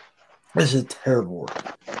 this is a terrible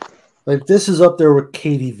work. Like, this is up there with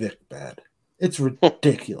Katie Vick bad. It's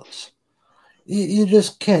ridiculous. You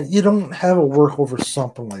just can't. You don't have a work over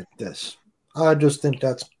something like this. I just think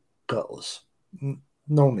that's gutless.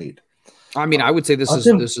 No need. I mean, I would say this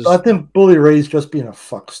is. I think Bully Ray's just being a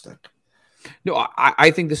fuckstick. No,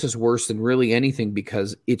 I think this is worse than really anything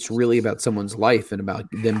because it's really about someone's life and about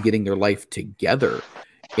them getting their life together.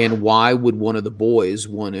 And why would one of the boys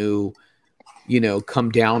want to, come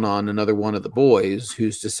down on another one of the boys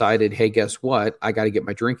who's decided, hey, guess what? I got to get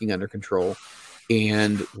my drinking under control.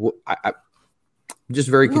 And I'm just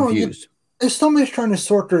very confused. If somebody's trying to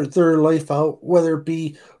sort their life out, whether it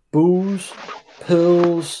be booze,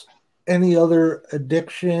 pills, any other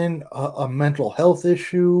addiction, a mental health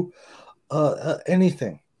issue,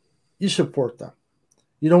 anything, you support them.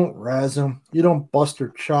 You don't razz them. You don't bust their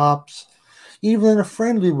chops. Even in a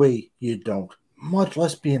friendly way, you don't. Much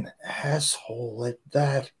less be an asshole like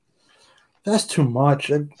that. That's too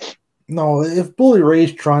much. No, if Bully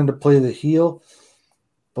Ray's trying to play the heel,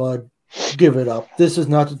 but give it up. This is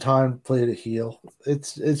not the time to play the heel.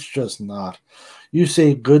 It's just not. You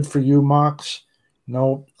say good for you, Mox.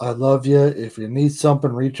 No, I love you. If you need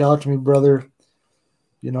something, reach out to me, brother.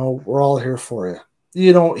 We're all here for you.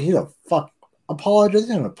 You don't apologize.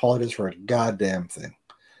 You don't apologize for a goddamn thing.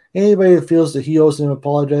 Anybody that feels that he owes him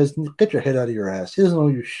apologize, get your head out of your ass. He doesn't owe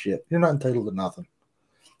you shit. You're not entitled to nothing.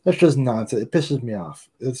 That's just nonsense. It pisses me off.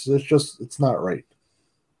 It's not right.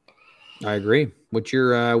 I agree. What's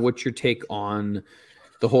your take on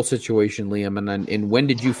the whole situation, Liam? And when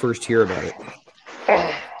did you first hear about it?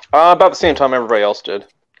 About the same time everybody else did.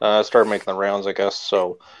 Started making the rounds, I guess.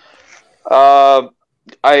 So, I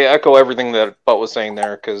echo everything that Butt was saying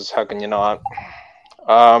there, because how can you not?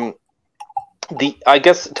 I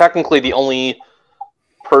guess technically the only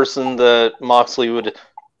person that Moxley would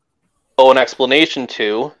owe an explanation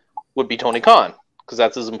to would be Tony Khan, because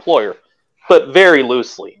that's his employer, but very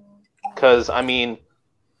loosely. Because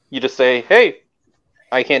you just say, "Hey,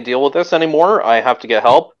 I can't deal with this anymore. I have to get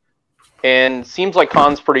help," and seems like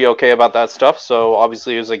Khan's pretty okay about that stuff. So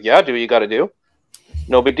obviously he was like, "Yeah, do what you got to do.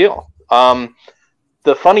 No big deal."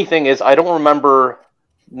 the funny thing is, I don't remember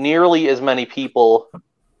nearly as many people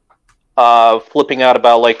flipping out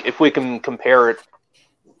about, like, if we can compare it,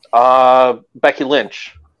 Becky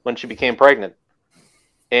Lynch when she became pregnant,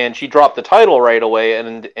 and she dropped the title right away,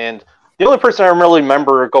 and the only person I really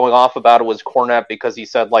remember going off about it was Cornette, because he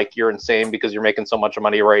said, like, you're insane because you're making so much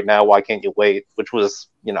money right now, why can't you wait? Which was,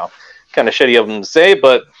 kind of shitty of him to say,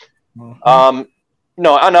 but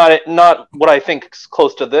no, I'm not what I think is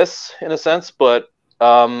close to this in a sense, but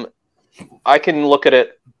I can look at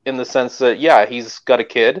it in the sense that, yeah, he's got a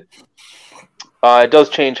kid. It does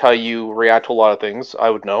change how you react to a lot of things, I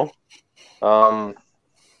would know.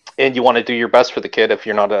 And you want to do your best for the kid if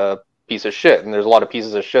you're not a piece of shit. And there's a lot of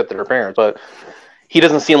pieces of shit that are parents, but he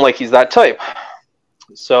doesn't seem like he's that type.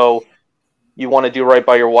 So you want to do right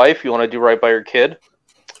by your wife, you want to do right by your kid,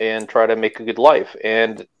 and try to make a good life.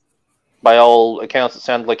 And by all accounts, it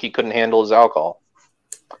sounded like he couldn't handle his alcohol.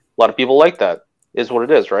 A lot of people like that. Is what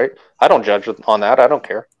it is, right? I don't judge on that. I don't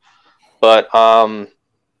care. But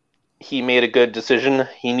he made a good decision.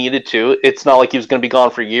 He needed to. It's not like he was going to be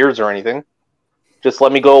gone for years or anything. Just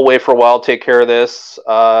let me go away for a while, take care of this,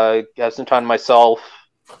 have some time to myself,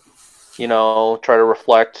 try to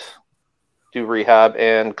reflect, do rehab,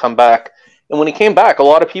 and come back. And when he came back, a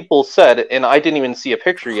lot of people said, and I didn't even see a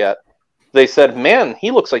picture yet, they said, man,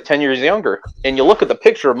 he looks like 10 years younger. And you look at the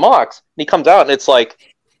picture of Mox, and he comes out, and it's like,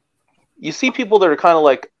 you see people that are kind of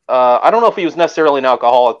like, I don't know if he was necessarily an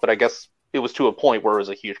alcoholic, but I guess it was to a point where it was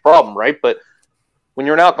a huge problem, right? But when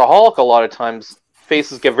you're an alcoholic, a lot of times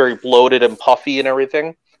faces get very bloated and puffy and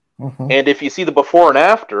everything. Mm-hmm. And if you see the before and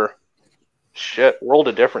after, shit, world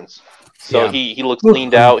of difference. So yeah. he looks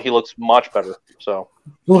cleaned out. He looks much better. So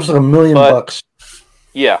he looks like $1 million bucks.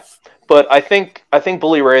 Yeah, but I think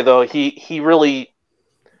Bully Ray, though, he really,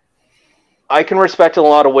 I can respect in a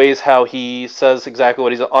lot of ways how he says exactly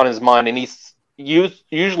what he's on his mind, and he's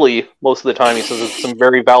usually most of the time he says some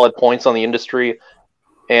very valid points on the industry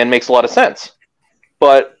and makes a lot of sense.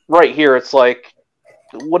 But right here, it's like,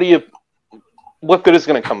 what good is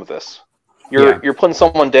going to come of this? You're putting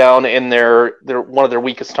someone down in their one of their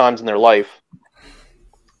weakest times in their life.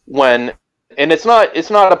 And it's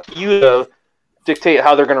not up to you to dictate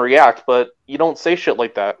how they're going to react, but you don't say shit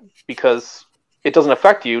like that because it doesn't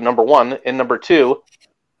affect you, number one, and number two,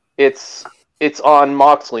 it's on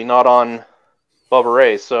Moxley, not on Bubba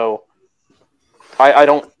Ray. So I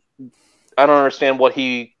don't understand what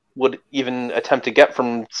he would even attempt to get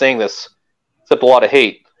from saying this, except a lot of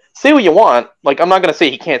hate. Say what you want. Like, I'm not going to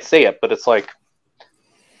say he can't say it, but it's like,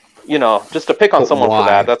 just to pick on someone for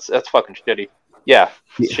that, that's fucking shitty. Yeah,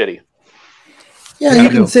 it's shitty. Yeah, you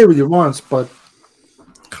can say what you want, but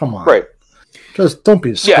come on. Right. Just don't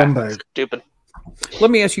be a scumbag. Yeah, stupid.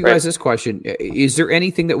 Let me ask you guys this question. Is there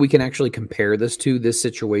anything that we can actually compare this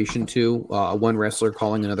situation to? One wrestler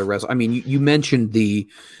calling another wrestler? I mean, you mentioned the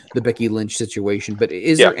Becky Lynch situation, but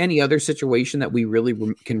is there any other situation that we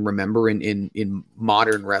really can remember in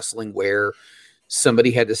modern wrestling where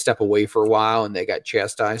somebody had to step away for a while and they got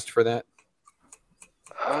chastised for that?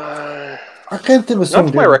 I can't think of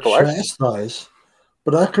something chastised,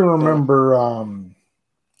 but I can remember.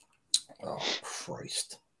 Oh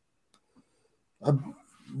Christ!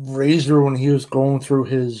 Razor, when he was going through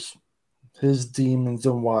his demons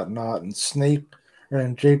and whatnot, and Snake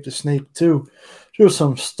and Jake the Snake too. There was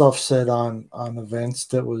some stuff said on events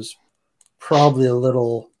that was probably a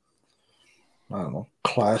little, I don't know,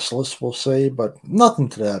 classless, we'll say, but nothing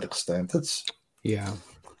to that extent. It's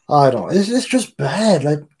it's just bad.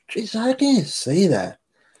 Like, jeez, I can't say that.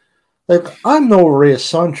 Like, I'm no ray of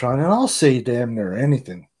sunshine, and I'll say damn near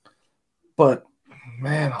anything, but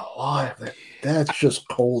man alive, that's just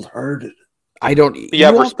cold-hearted. I don't. You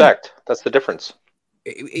have respect. That's the difference.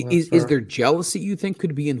 Is there jealousy you think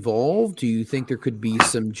could be involved? Do you think there could be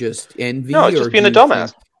some just envy? No, it's just being a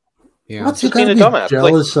dumbass. What's just being a dumbass?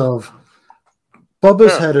 Jealous of.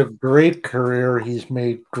 Bubba's had a great career. He's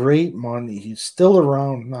made great money. He's still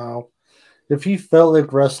around now. If he felt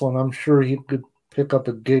like wrestling, I'm sure he could pick up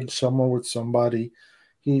a gig somewhere with somebody.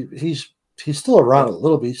 He's still around a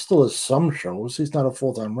little bit. He still has some shows. He's not a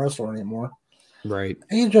full-time wrestler anymore. Right.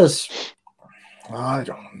 He just, I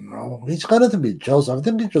don't know. He's got nothing to be jealous of. I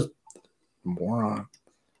think he's just a moron.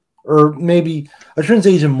 Or maybe, I shouldn't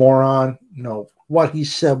say he's a moron. No, what he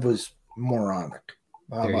said was moronic.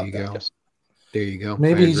 There you go. There you go.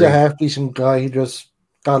 Maybe he's a half-decent guy. He just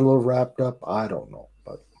got a little wrapped up. I don't know.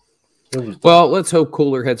 But well, let's hope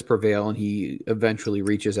cooler heads prevail and he eventually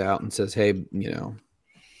reaches out and says, hey,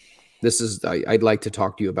 I'd like to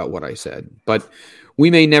talk to you about what I said. But we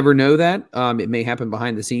may never know that. It may happen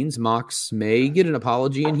behind the scenes. Mox may get an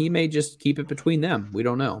apology and he may just keep it between them. We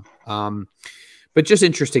don't know. But just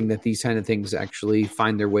interesting that these kind of things actually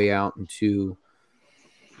find their way out into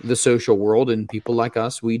the social world, and people like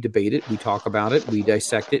us, we debate it, we talk about it, we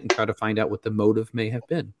dissect it, and try to find out what the motive may have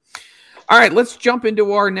been. All right, let's jump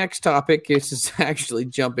into our next topic. This is actually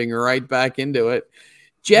jumping right back into it.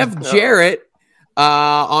 Jeff Jarrett,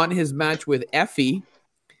 on his match with Effie,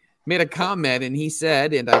 made a comment, and he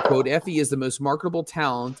said, and I quote, "Effie is the most marketable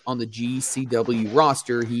talent on the GCW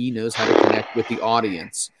roster. He knows how to connect with the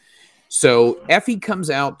audience." So Effie comes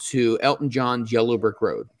out to Elton John's Yellow Brick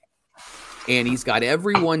Road, and he's got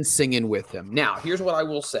everyone singing with him. Now, here's what I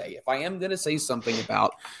will say. If I am going to say something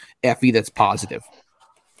about Effie that's positive,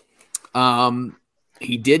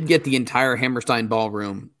 he did get the entire Hammerstein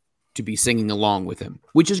Ballroom to be singing along with him,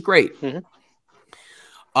 which is great. But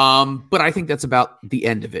I think that's about the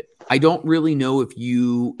end of it. I don't really know if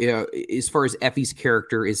you, as far as Effie's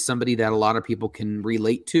character, is somebody that a lot of people can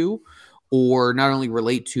relate to, or not only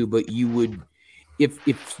relate to, but you would,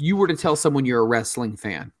 if you were to tell someone you're a wrestling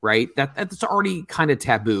fan, right? That's already kind of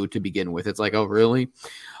taboo to begin with. It's like, oh, really?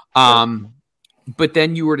 But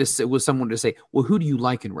then you were to say, was someone to say, well, who do you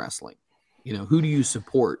like in wrestling? You know, who do you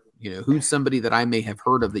support? You know, who's somebody that I may have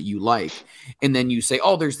heard of that you like? And then you say,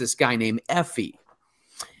 oh, there's this guy named Effie.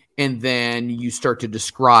 And then you start to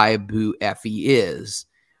describe who Effie is.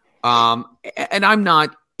 And I'm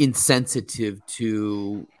not insensitive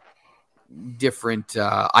to different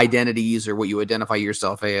identities or what you identify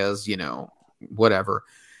yourself as, you know, whatever.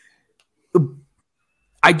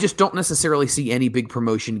 I just don't necessarily see any big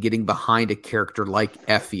promotion getting behind a character like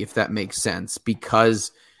Effie, if that makes sense,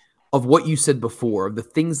 because of what you said before, the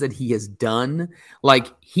things that he has done. Like,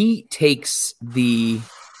 he takes the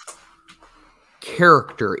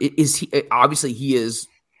character. Obviously he is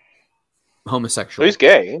homosexual. He's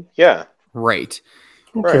gay, yeah. Right.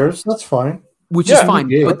 Who cares? That's fine. Which is fine,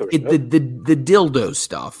 but the dildo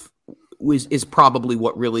stuff is probably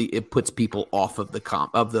what really it puts people off of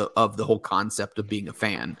the whole concept of being a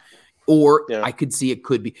fan. Or I could see it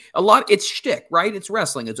could be a lot. It's shtick, right? It's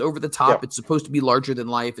wrestling. It's over the top. Yeah. It's supposed to be larger than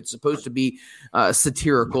life. It's supposed to be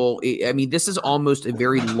satirical. I mean, this is almost a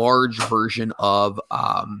very large version of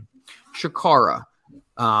Shakara.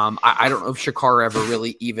 I don't know if Shakara ever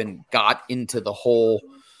really even got into the whole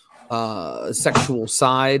sexual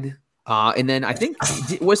side. And then I think,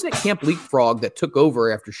 wasn't it Camp Leapfrog that took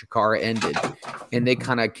over after Shakara ended? And they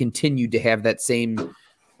kind of continued to have that same,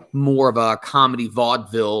 more of a comedy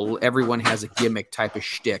vaudeville, everyone has a gimmick type of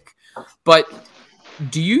shtick. But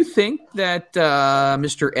do you think that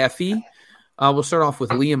Mr. Effie, we'll start off with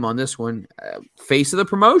Liam on this one, face of the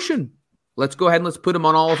promotion? Let's go ahead and let's put him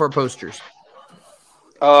on all of our posters.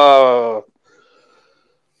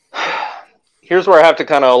 Here's where I have to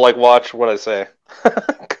kind of like watch what I say,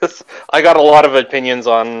 because I got a lot of opinions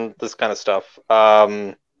on this kind of stuff,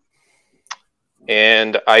 and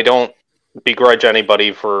I don't begrudge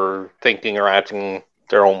anybody for thinking or acting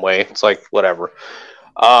their own way. It's like, whatever.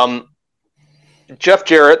 Jeff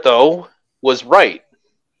Jarrett, though, was right.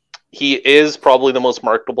 He is probably the most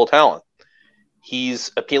marketable talent. He's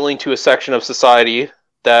appealing to a section of society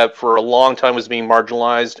that for a long time was being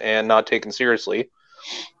marginalized and not taken seriously.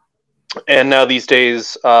 And now these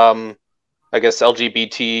days, I guess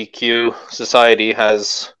LGBTQ society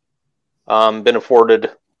has been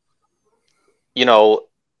afforded, you know,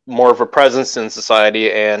 more of a presence in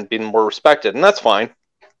society and been more respected. And that's fine.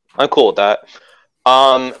 I'm cool with that.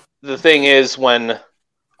 The thing is when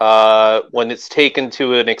it's taken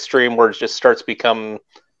to an extreme where it just starts to become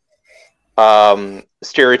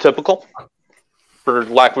stereotypical, for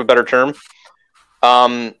lack of a better term,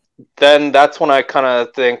 then that's when I kind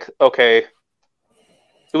of think, okay,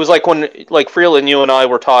 it was like when, like, Freeland, you and I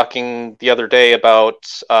were talking the other day about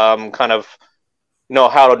kind of, you know,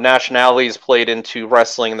 how nationalities played into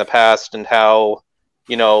wrestling in the past, and how,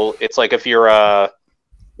 you know, it's like if you're an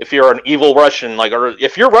evil Russian, like, or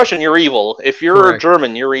if you're Russian, you're evil. If you're Correct.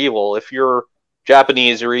 German, you're evil. If you're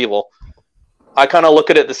Japanese, you're evil. I kind of look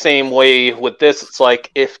at it the same way with this. It's like,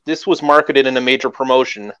 if this was marketed in a major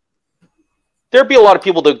promotion, there'd be a lot of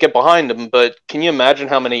people that get behind him, but can you imagine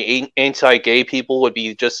how many anti-gay people would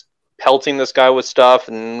be just pelting this guy with stuff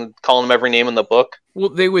and calling him every name in the book? Well,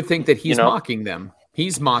 they would think that he's mocking them.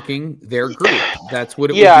 He's mocking their group. That's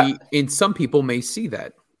what it would be. And some people may see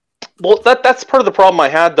that. Well, that's part of the problem I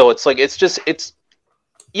had, though. It's like,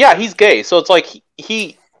 he's gay, so it's like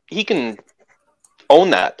he can own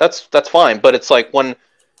that. That's fine. But it's like when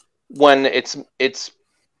it's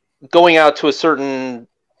going out to a certain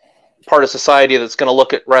part of society that's going to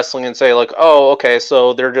look at wrestling and say, like, oh, okay,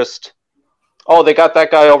 so they're just, oh, they got that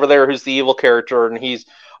guy over there who's the evil character, and he's,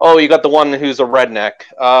 oh, you got the one who's a redneck.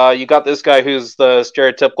 You got this guy who's the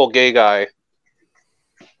stereotypical gay guy.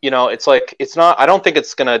 it's like it's not. I don't think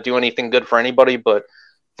it's gonna do anything good for anybody, but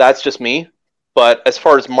that's just me. But as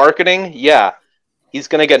far as marketing, yeah, he's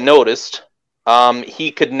gonna get noticed.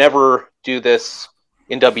 He could never do this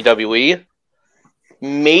in WWE.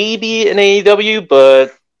 Maybe in AEW,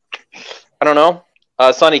 but I don't know.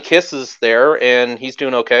 Sonny Kiss is there, and he's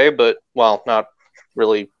doing okay, but, well, not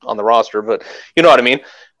really on the roster, but you know what I mean.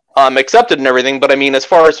 Accepted and everything, but I mean, as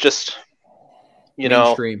far as just,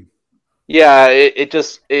 mainstream. Yeah, it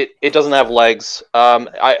doesn't have legs.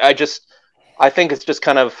 I think it's just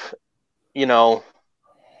kind of,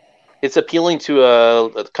 it's appealing to a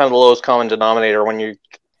kind of the lowest common denominator when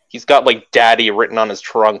he's got like daddy written on his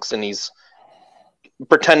trunks and he's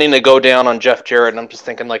pretending to go down on Jeff Jarrett, and I'm just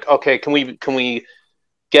thinking like, okay, can we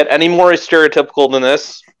get any more stereotypical than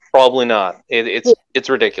this? Probably not. It's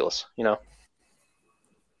ridiculous,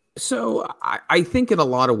 So I think in a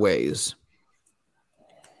lot of ways,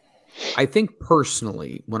 I think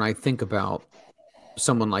personally, when I think about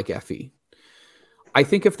someone like Effie, I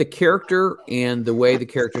think if the character and the way the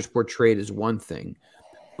character is portrayed is one thing,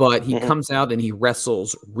 but he comes out and he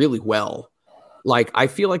wrestles really well. Like, I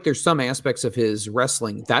feel like there's some aspects of his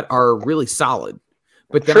wrestling that are really solid,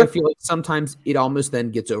 but then I feel like sometimes it almost then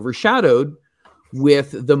gets overshadowed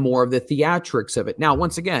with the more of the theatrics of it. Now,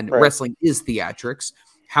 once again, wrestling is theatrics.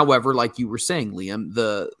 However, like you were saying, Liam,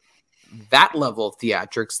 that level of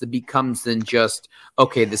theatrics that becomes then just,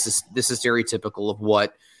 okay, this is stereotypical of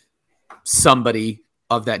what somebody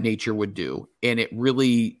of that nature would do. And it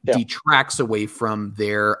really detracts away from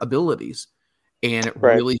their abilities. And it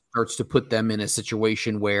really starts to put them in a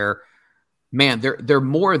situation where, man, they're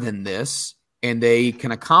more than this and they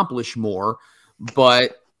can accomplish more,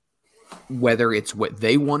 but whether it's what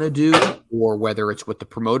they want to do or whether it's what the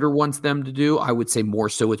promoter wants them to do, I would say more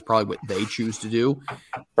so it's probably what they choose to do.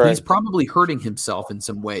 He's probably hurting himself in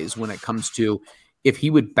some ways when it comes to, if he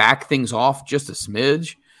would back things off just a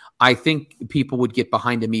smidge, I think people would get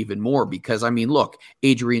behind him even more because, I mean, look,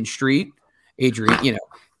 Adrian,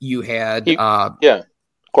 you had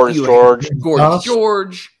Gordon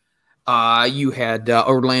George. You had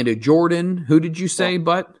Orlando Jordan. Who did you say?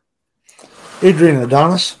 But Adrian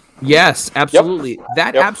Adonis. Yes, absolutely.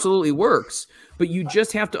 That absolutely works. But you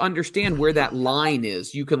just have to understand where that line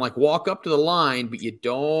is. You can like walk up to the line, but you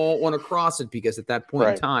don't want to cross it because at that point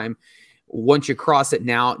in time, once you cross it,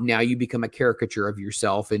 now you become a caricature of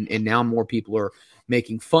yourself, and now more people are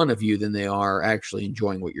making fun of you than they are actually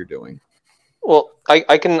enjoying what you're doing. Well,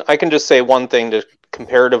 I can just say one thing to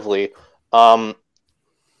comparatively.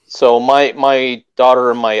 So my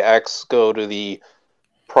daughter and my ex go to the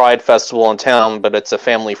Pride Festival in town, but it's a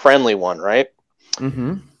family-friendly one, right?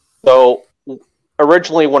 Mm-hmm. So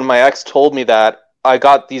originally when my ex told me that, I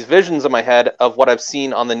got these visions in my head of what I've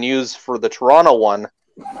seen on the news for the Toronto one,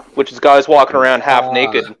 which is guys walking around half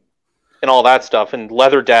naked and all that stuff and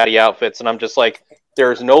leather daddy outfits, and I'm just like,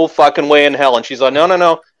 there's no fucking way in hell. And she's like,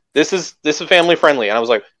 no. This is family friendly. And I was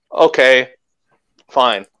like, okay,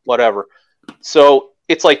 fine, whatever. So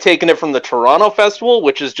it's like taking it from the Toronto Festival,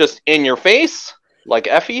 which is just in your face, like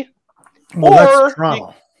Effie. Well, that's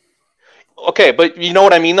Toronto. Okay, but you know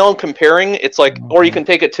what I mean, though? Comparing, it's like, or you can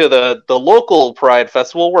take it to the local Pride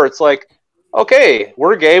Festival where it's like, okay,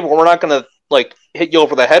 we're gay, but we're not going to, like, hit you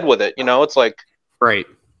over the head with it. It's like... Right.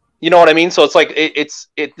 You know what I mean? So it's like,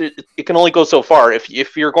 it can only go so far.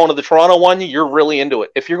 If you're going to the Toronto one, you're really into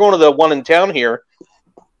it. If you're going to the one in town here,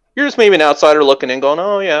 you're just maybe an outsider looking in going,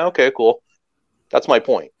 oh, yeah, okay, cool. That's my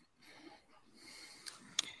point.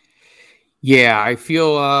 Yeah, I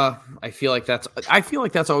feel like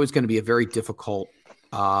that's always going to be a very difficult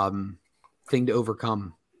thing to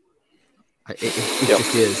overcome. It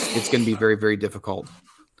just is. It's going to be very, very difficult.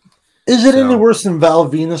 Is it any worse than Val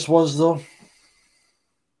Venus was, though?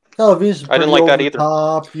 Val Venus, I didn't like that either.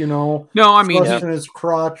 Top, No, I mean, his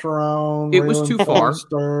crotch around. It was too far.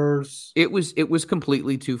 Stars. It was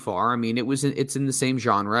completely too far. I mean, it's in the same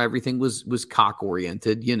genre. Everything was cock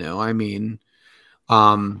oriented. I mean,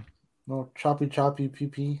 no choppy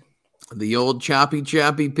PP. The old choppy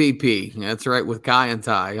PP. That's right, with Kai and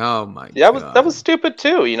Tai. Oh my god. Yeah, that was stupid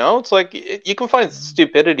too. It's like you can find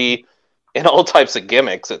stupidity in all types of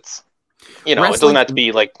gimmicks. It's it doesn't have to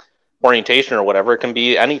be like orientation or whatever. It can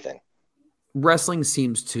be anything. Wrestling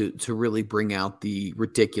seems to really bring out the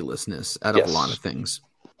ridiculousess out of a lot of things.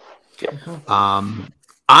 Yep. I'm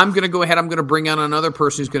gonna go ahead. I'm gonna bring on another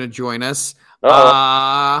person who's gonna join us.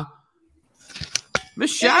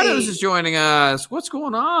 Miss Shadows is joining us. What's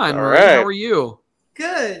going on? All right. How are you?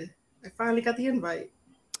 Good. I finally got the invite.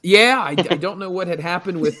 Yeah, I don't know what had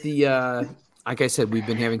happened with the. Like I said, we've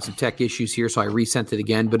been having some tech issues here, so I resent it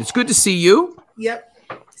again. But it's good to see you. Yep.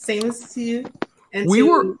 Same as to you. and We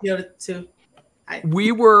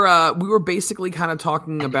were we were basically kind of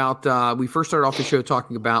talking about we first started off the show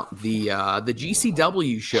talking about the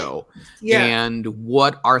GCW show and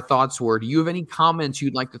what our thoughts were. Do you have any comments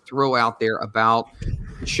you'd like to throw out there about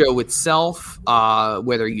the show itself,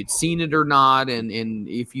 whether you'd seen it or not, and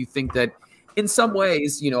if you think that in some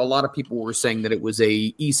ways, a lot of people were saying that it was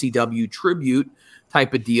a ECW tribute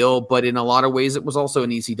type of deal, but in a lot of ways it was also an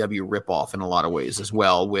ECW ripoff in a lot of ways as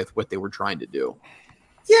well with what they were trying to do.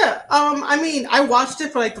 Yeah, I mean, I watched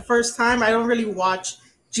it for like the first time. I don't really watch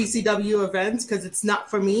GCW events because it's not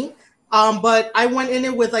for me. But I went in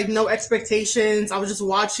it with like no expectations. I was just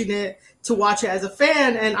watching it to watch it as a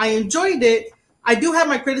fan, and I enjoyed it. I do have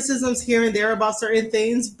my criticisms here and there about certain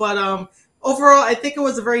things, but overall, I think it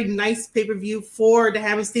was a very nice pay-per-view for the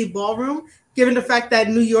Hammerstein Ballroom, given the fact that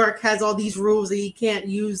New York has all these rules that you can't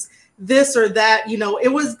use this or that.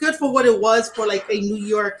 It was good for what it was for like a New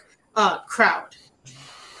York crowd.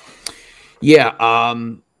 Yeah,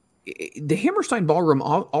 the Hammerstein Ballroom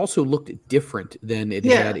also looked different than it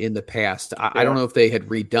had in the past. I don't know if they had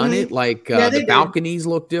redone it. Like the balconies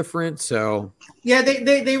look different. So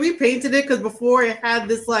they repainted it because before it had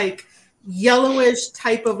this like yellowish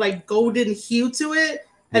type of like golden hue to it,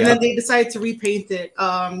 and then they decided to repaint it.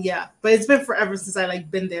 But it's been forever since I like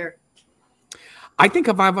been there. I think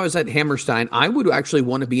if I was at Hammerstein, I would actually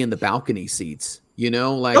want to be in the balcony seats.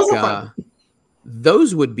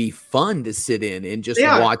 Those would be fun to sit in and just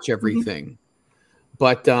watch everything.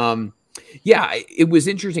 But it was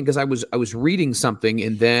interesting because I was reading something,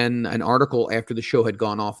 and then an article after the show had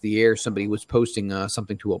gone off the air, somebody was posting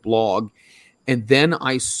something to a blog, and then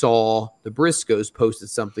I saw the Briscoes posted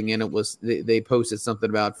something, and it was they posted something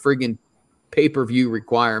about friggin' pay-per-view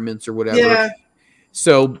requirements or whatever. Yeah.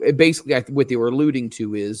 So basically, what they were alluding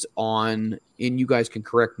to is and you guys can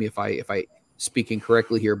correct me if I speak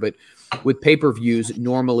incorrectly here, but with pay-per-views,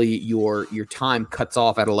 normally your time cuts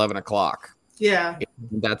off at 11 o'clock. Yeah.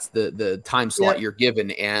 That's the time slot you're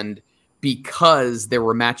given. And because there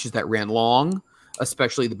were matches that ran long,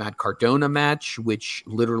 especially the Matt Cardona match, which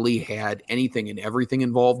literally had anything and everything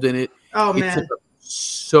involved in it. Oh, man. It took up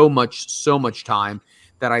so much time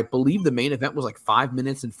that I believe the main event was like 5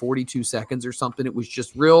 minutes and 42 seconds or something. It was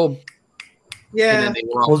just real. Yeah. And then they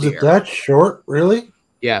were was it that short? Really?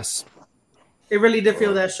 Yes. It really did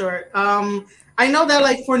feel that short. I know that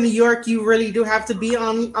like for New York, you really do have to be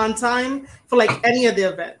on time for like any of the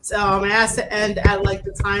events. It has to end at like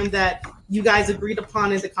the time that you guys agreed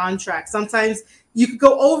upon in the contract. Sometimes you could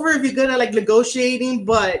go over if you're good at like negotiating,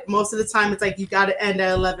 but most of the time it's like you got to end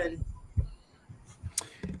at 11.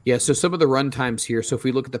 Yeah, so some of the run times here. So if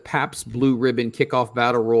we look at the Pabst Blue Ribbon Kickoff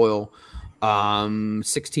Battle Royal,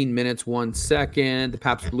 16 minutes, 1 second. The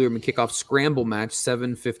Pabst Blue Ribbon Kickoff Scramble match,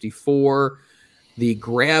 7:54. The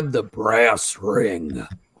Grab the Brass Ring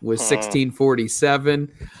was 16:47.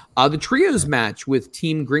 The Trios match with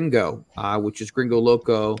Team Gringo, which is Gringo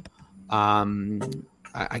Loco.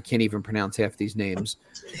 I can't even pronounce half these names.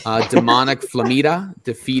 Demonic Flamita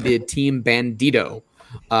defeated Team Bandito.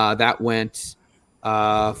 That went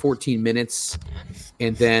 14 minutes.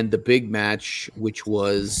 And then the big match, which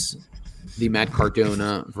was the Matt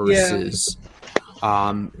Cardona versus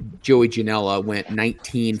Joey Janela, went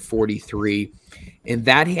 19:43. And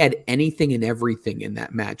that had anything and everything in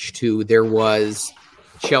that match, too. There was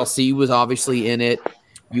Chelsea was obviously in it.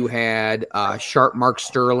 You had Sharp Mark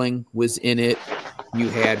Sterling was in it. You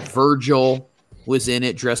had Virgil was in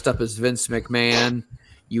it, dressed up as Vince McMahon.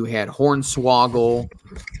 You had Hornswoggle.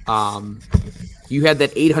 You had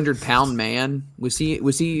that 800-pound man. Was he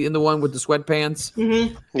in the one with the sweatpants?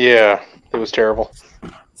 Mm-hmm. Yeah, it was terrible.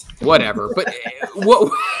 Whatever. But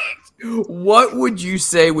what would you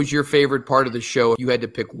say was your favorite part of the show if you had to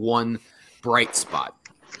pick one bright spot?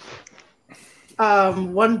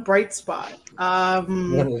 One bright spot.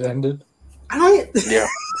 When it ended? I don't. Yeah.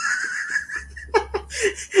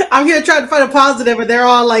 I'm gonna try to find a positive, but they're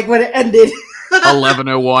all like when it ended.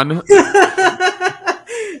 11:01.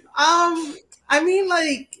 I mean,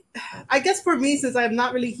 like, I guess for me, since I'm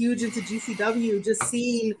not really huge into GCW, just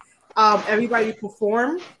seeing everybody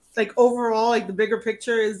perform. Like overall, like the bigger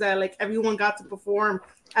picture is that like everyone got to perform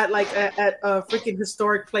at like at a freaking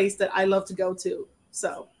historic place that I love to go to.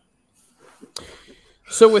 So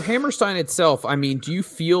with Hammerstein itself, I mean, do you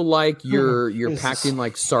feel like you're packed in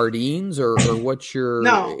like sardines, or what's your?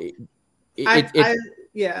 No,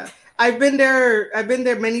 I've been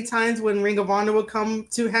there many times when Ring of Honor would come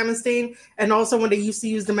to Hammerstein, and also when they used to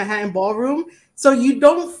use the Manhattan Ballroom. So you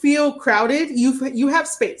don't feel crowded. You have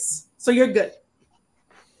space, so you're good.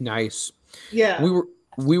 Nice. Yeah.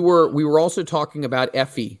 We were also talking about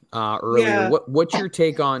Effie earlier. Yeah. What's your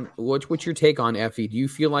take on what's your take on Effie? Do you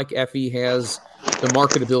feel like Effie has the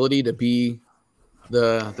marketability to be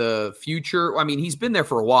the future? I mean, he's been there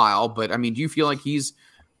for a while, but I mean, do you feel like he's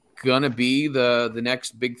gonna be the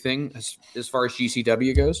next big thing as far as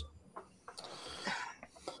GCW goes?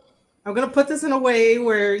 I'm gonna put this in a way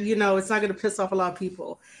where it's not gonna piss off a lot of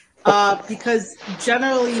people, because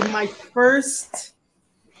generally my first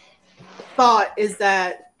thought is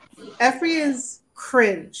that Effie is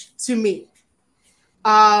cringe to me.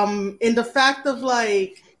 In the fact of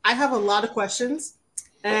like, I have a lot of questions,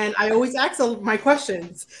 and I always ask my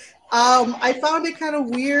questions. I found it kind of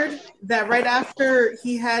weird that right after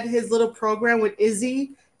he had his little program with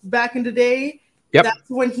Izzy back in the day, Yep. that's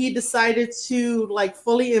when he decided to like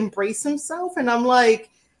fully embrace himself. And I'm like,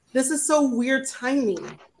 this is so weird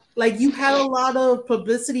timing. Like, you had a lot of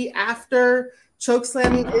publicity after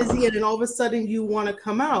chokeslamming Izzy, and then all of a sudden you want to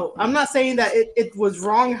come out. I'm not saying that it was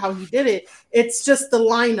wrong how he did it. It's just the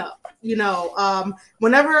lineup.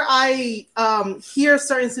 Whenever I hear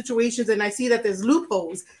certain situations and I see that there's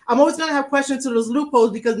loopholes, I'm always going to have questions to those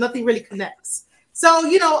loopholes because nothing really connects. So,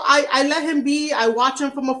 I let him be. I watch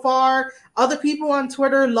him from afar. Other people on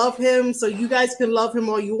Twitter love him, so you guys can love him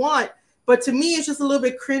all you want. But to me, it's just a little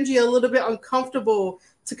bit cringy, a little bit uncomfortable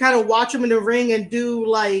to kind of watch him in the ring and do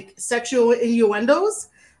like sexual innuendos.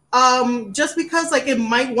 Just because like it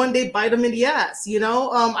might one day bite him in the ass,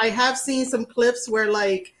 I have seen some clips where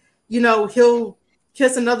like, he'll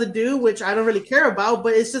kiss another dude, which I don't really care about,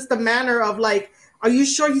 but it's just a manner of like, are you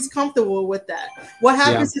sure he's comfortable with that? What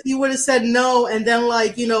happens if you would have said no and then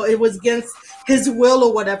like, it was against his will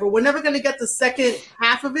or whatever? We're never going to get the second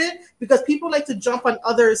half of it because people like to jump on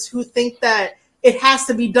others who think that it has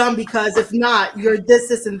to be done because if not, you're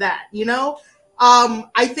this, and that,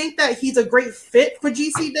 I think that he's a great fit for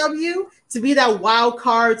GCW to be that wild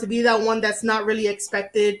card, to be that one that's not really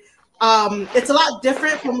expected. It's a lot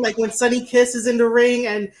different from like when Sonny Kiss is in the ring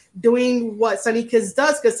and doing what Sonny Kiss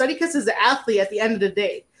does, because Sonny Kiss is an athlete at the end of the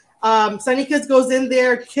day. Sonny Kiss goes in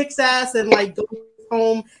there, kicks ass, and like goes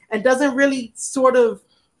home and doesn't really sort of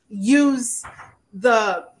use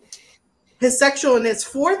his sexualness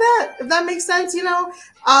for that, if that makes sense,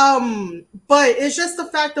 but it's just the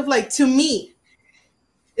fact of like, to me,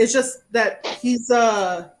 it's just that he's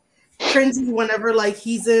cringy whenever like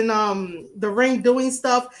he's in the ring doing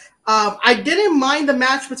stuff. I didn't mind the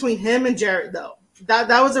match between him and Jarrett though. That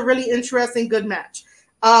was a really interesting, good match.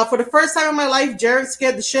 For the first time in my life, Jarrett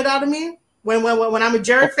scared the shit out of me when I'm a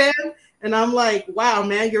Jarrett fan, and I'm like, wow,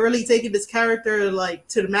 man, you're really taking this character like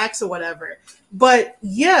to the max or whatever. But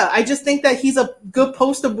yeah, I just think that he's a good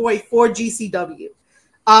poster boy for GCW.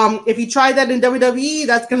 If he tried that in WWE,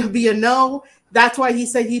 that's going to be a no. That's why he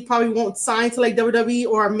said he probably won't sign to like WWE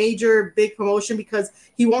or a major big promotion because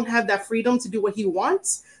he won't have that freedom to do what he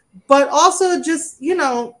wants. But also just,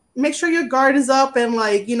 make sure your guard is up and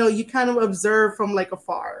like, you kind of observe from like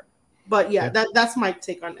afar. But yeah, that's my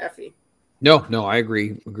take on Effie. No, I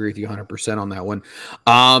agree with you 100% on that one.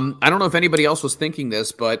 I don't know if anybody else was thinking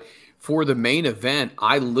this, but for the main event,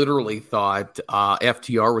 I literally thought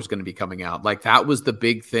FTR was going to be coming out. Like that was the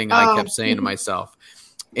big thing I kept saying to myself.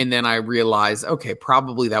 And then I realized, okay,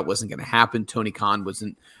 probably that wasn't going to happen. Tony Khan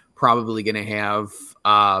wasn't probably going to have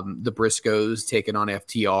the Briscoes taking on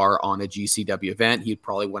FTR on a GCW event. He'd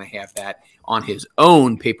probably want to have that on his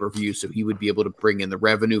own pay-per-view so he would be able to bring in the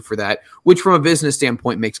revenue for that, which from a business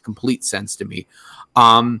standpoint makes complete sense to me.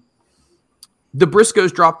 The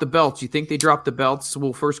Briscoes dropped the belts. You think they dropped the belts?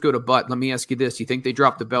 We'll first go to Butt. Let me ask you this. You think they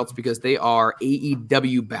dropped the belts because they are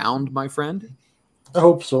AEW bound, my friend? I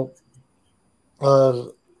hope so.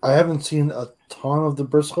 I haven't seen a ton of the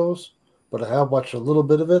Briscoes, but I have watched a little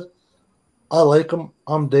bit of it. I like them.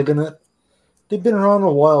 I'm digging it. They've been around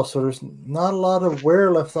a while, so there's not a lot of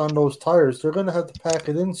wear left on those tires. They're going to have to pack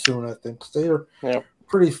it in soon, I think. They are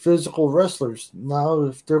pretty physical wrestlers. Now,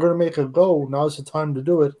 if they're going to make a go, now's the time to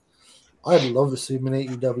do it. I'd love to see them in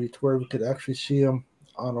AEW to where we could actually see them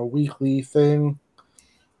on a weekly thing.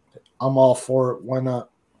 I'm all for it. Why not?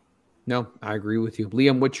 No, I agree with you.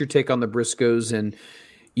 Liam, what's your take on the Briscoes? And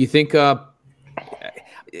you think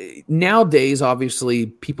nowadays, obviously,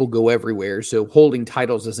 people go everywhere, so holding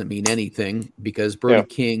titles doesn't mean anything because Brody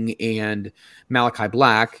King and Malachi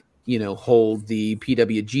Black, hold the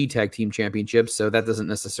PWG Tag Team Championships, so that doesn't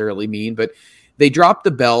necessarily mean, but they dropped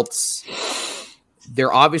the belts.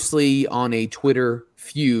 They're obviously on a Twitter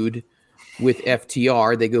feud with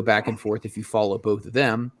FTR. They go back and forth if you follow both of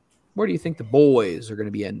them. Where do you think the boys are going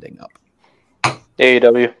to be ending up?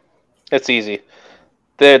 AEW. It's easy.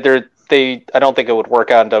 I don't think it would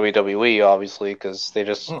work out in WWE, obviously, because they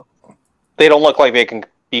they don't look like they can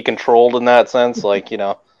be controlled in that sense. Like,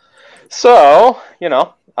 so,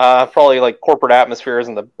 probably like corporate atmosphere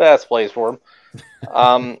isn't the best place for them.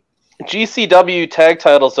 GCW tag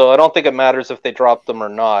titles, though, I don't think it matters if they drop them or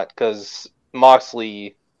not, because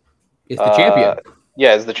Moxley is the champion.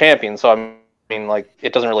 Yeah, is the champion. So, I mean, like,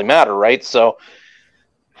 it doesn't really matter, right? So,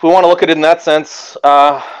 if we want to look at it in that sense,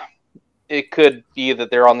 it could be that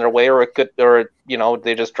they're on their way, or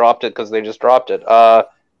they just dropped it because they just dropped it.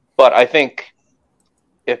 But I think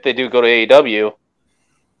if they do go to AEW,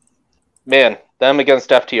 man, them against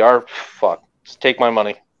FTR, fuck, just take my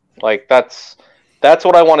money. Like, that's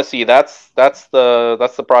what I want to see. That's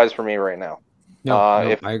the prize for me right now. No,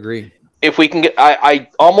 I agree. If we can get, I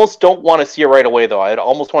almost don't want to see it right away though. I'd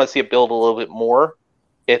almost want to see it build a little bit more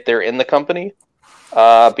if they're in the company,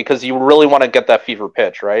 because you really want to get that fever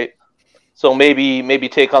pitch, right? So maybe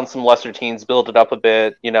take on some lesser teams, build it up a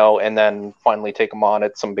bit, and then finally take them on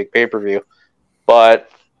at some big pay-per-view. But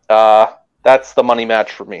that's the money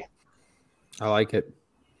match for me. I like it.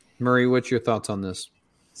 Murray, what's your thoughts on this?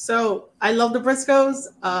 So I love the Briscoes.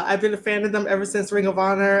 I've been a fan of them ever since Ring of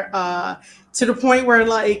Honor, to the point where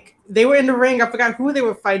like they were in the ring. I forgot who they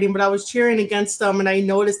were fighting, but I was cheering against them, and I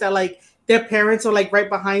noticed that like their parents were like right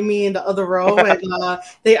behind me in the other row, and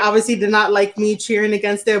they obviously did not like me cheering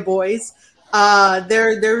against their boys.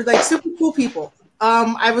 They're like super cool people.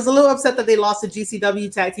 I was a little upset that they lost the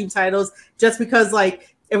GCW tag team titles, just because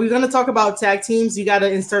like if we're gonna talk about tag teams, you got to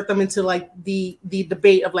insert them into like the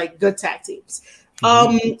debate of like good tag teams.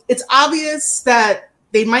 It's obvious that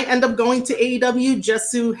they might end up going to AEW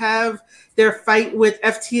just to have their fight with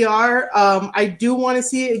FTR. I do want to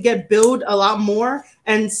see it get billed a lot more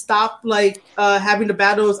and stop like having the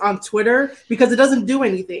battles on Twitter, because it doesn't do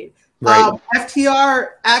anything. Right. FTR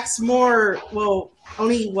acts more, well,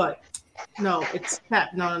 only what? No, it's Cap.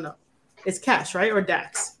 No. It's Cash, right? Or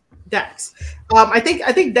Dax. I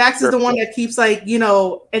think Dax is the one that keeps like,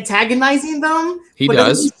 antagonizing them. He but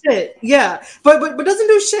does. Doesn't do shit. Yeah. But doesn't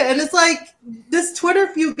do shit. And it's like, this Twitter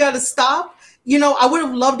feud got to stop. I would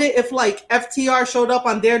have loved it if like FTR showed up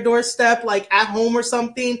on their doorstep, like at home or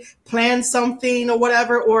something, plan something or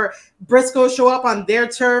whatever, or Briscoe show up on their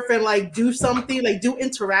turf and like do something, like do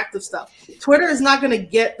interactive stuff. Twitter is not going to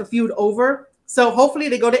get the feud over. So hopefully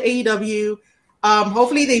they go to AEW.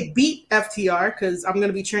 Hopefully they beat FTR, because I'm going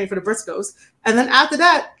to be cheering for the Briscoes. And then after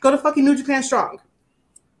that, go to fucking New Japan Strong.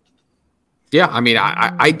 Yeah, I mean,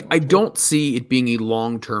 I don't see it being a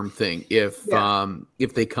long-term thing if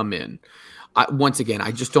they come in. Once again,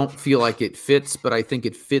 I just don't feel like it fits, but I think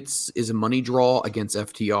it fits as a money draw against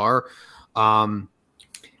FTR.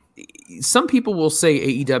 Some people will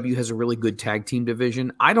say AEW has a really good tag team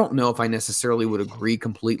division. I don't know if I necessarily would agree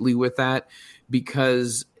completely with that,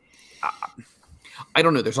 because I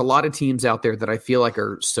don't know. There's a lot of teams out there that I feel like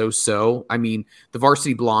are so-so. I mean, the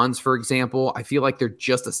Varsity Blondes, for example, I feel like they're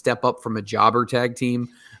just a step up from a jobber tag team.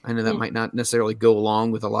 I know that might not necessarily go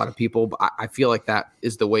along with a lot of people, but I feel like that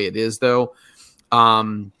is the way it is, though.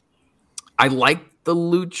 I like the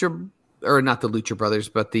Lucha, or not the Lucha Brothers,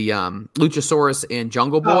 but the Luchasaurus and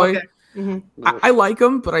Jungle Boy. Okay. Mm-hmm. I like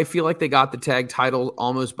them, but I feel like they got the tag title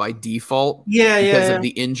almost by default because of the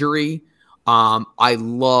injury. I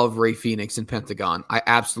love Rey Fenix and Pentagon. I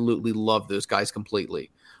absolutely love those guys completely.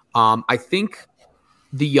 I think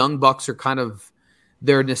the Young Bucks are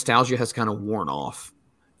their nostalgia has kind of worn off.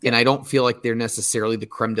 And I don't feel like they're necessarily the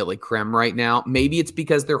creme de la creme right now. Maybe it's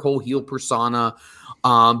because their whole heel persona,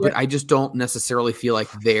 but I just don't necessarily feel like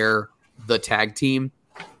they're the tag team.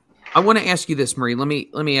 I want to ask you this, Marie. Let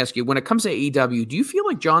me ask you, when it comes to AEW, do you feel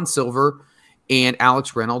like John Silver and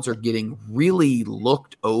Alex Reynolds are getting really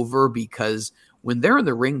looked over? Because when they're in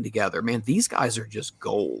the ring together, man, these guys are just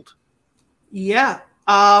gold. Yeah,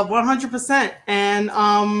 100%. And,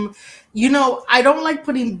 I don't like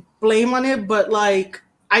putting blame on it, but like,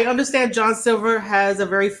 I understand John Silver has a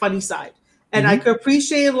very funny side, and I could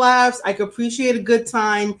appreciate laughs. I could appreciate a good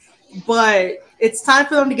time, but it's time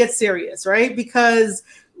for them to get serious, right? Because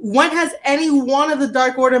when has any one of the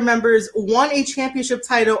Dark Order members won a championship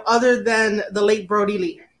title other than the late Brody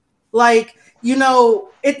Lee? Like,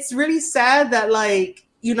 it's really sad that like,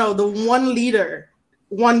 the one leader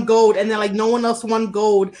won gold, and then like no one else won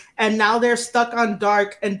gold, and now they're stuck on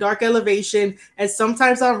Dark and Dark Elevation, and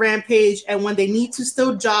sometimes on Rampage, and when they need to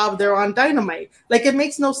still job, they're on Dynamite. Like, it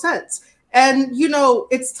makes no sense. And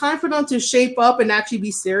it's time for them to shape up and actually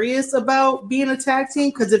be serious about being a tag team,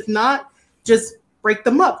 because if not, just break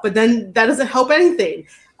them up. But then that doesn't help anything.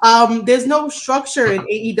 There's no structure in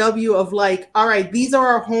AEW of like, all right, these are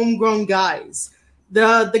our homegrown guys.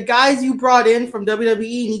 The guys you brought in from WWE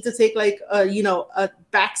need to take like a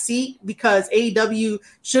back seat, because AEW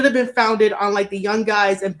should have been founded on like the young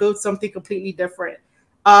guys and built something completely different.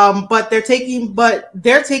 But they're taking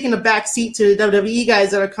a back seat to the WWE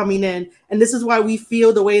guys that are coming in, and this is why we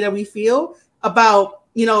feel the way that we feel about,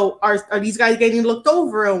 are these guys getting looked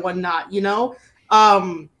over and whatnot.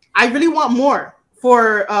 I really want more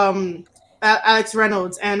for Alex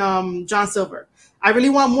Reynolds and John Silver. I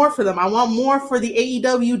really want more for them. I want more for the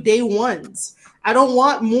AEW day ones. I don't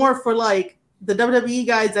want more for like the WWE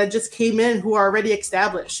guys that just came in who are already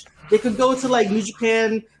established. They could go to like New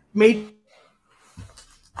Japan, Major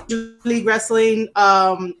League Wrestling,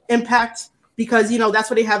 Impact, because that's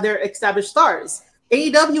where they have their established stars.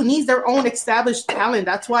 AEW needs their own established talent.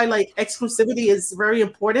 That's why like exclusivity is very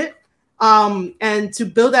important. And to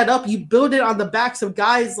build that up, you build it on the backs of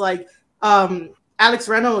guys like Alex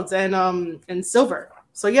Reynolds and Silver.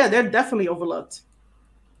 So yeah, they're definitely overlooked.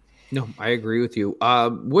 No, I agree with you.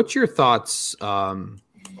 What's your thoughts? God,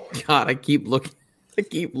 I keep looking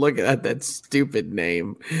at that stupid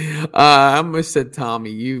name. I almost said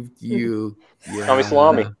Tommy. Yeah. Tommy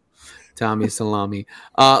Salami. Tommy Salami.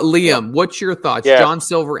 Liam, what's your thoughts? Yeah. John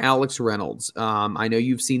Silver, Alex Reynolds. I know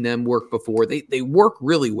you've seen them work before. They work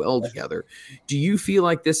really well together. Do you feel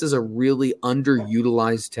like this is a really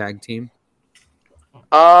underutilized tag team?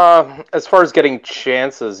 As far as getting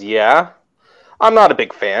chances, yeah. I'm not a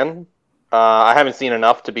big fan. I haven't seen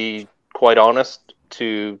enough, to be quite honest,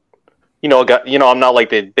 to I'm not like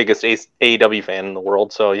the biggest AEW fan in the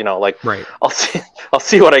world, so right. I'll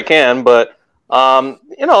see what I can, but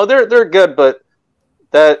they're good, but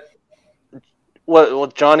that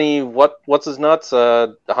what Johnny what's his nuts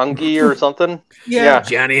Hungy or something? Yeah.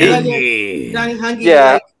 Johnny Hungy. Johnny Hungy.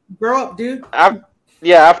 Yeah. Like, grow up, dude.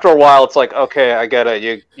 After a while, it's like, okay, I get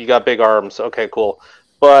it. You got big arms. Okay, cool.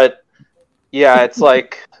 But yeah, it's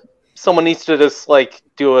like someone needs to just like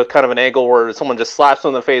do a kind of an angle where someone just slaps them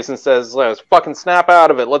in the face and says, "Let's fucking snap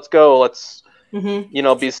out of it. Let's go. Let's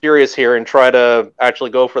be serious here and try to actually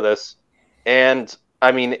go for this." And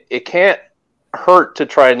I mean, it can't hurt to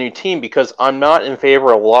try a new team, because I'm not in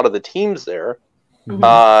favor of a lot of the teams there.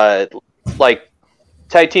 Like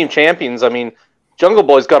tag team champions. I mean, Jungle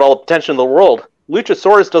Boy's got all the potential in the world.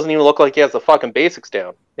 Luchasaurus doesn't even look like he has the fucking basics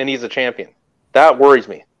down, and he's a champion. That worries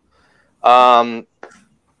me. I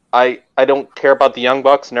don't care about the Young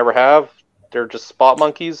Bucks, never have. They're just spot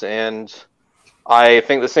monkeys, and I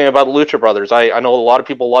think the same about the Lucha Brothers. I know a lot of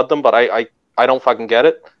people love them, but I don't fucking get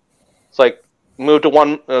it. It's like, move to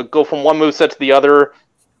one, go from one moveset to the other,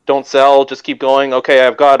 don't sell, just keep going. Okay,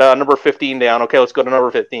 I've got number 15 down. Okay, let's go to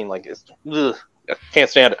number 15. Like, I can't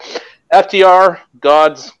stand it. FTR,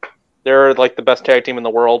 Gods, they're like the best tag team in the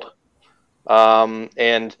world.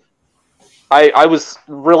 And I was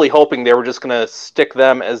really hoping they were just going to stick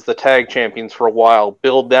them as the tag champions for a while,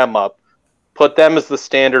 build them up, put them as the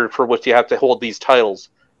standard for which you have to hold these titles.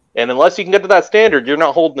 And unless you can get to that standard, you're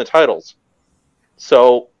not holding the titles.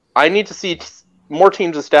 So I need to see more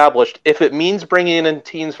teams established. If it means bringing in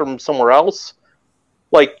teams from somewhere else,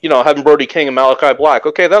 like, having Brody King and Malachi Black,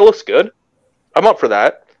 okay, that looks good. I'm up for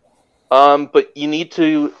that. But you need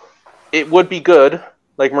to, it would be good,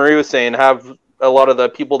 like Marie was saying, have a lot of the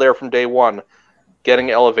people there from day one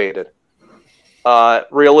getting elevated.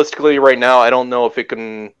 Realistically, right now, I don't know if it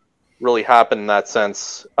can really happen in that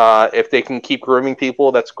sense. If they can keep grooming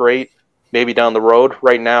people, that's great. Maybe down the road.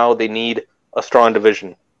 Right now, they need a strong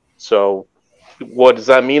division. So what does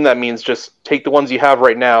that mean? That means just take the ones you have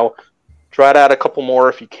right now, try to add a couple more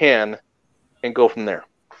if you can, and go from there.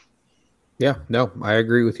 Yeah, no, I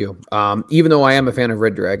agree with you. Even though I am a fan of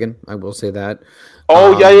Red Dragon, I will say that.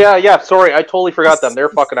 Oh, yeah. Sorry, I totally forgot them. They're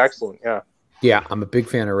fucking excellent, yeah. Yeah, I'm a big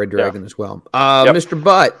fan of Red Dragon as well. Mr.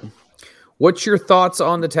 Butt, what's your thoughts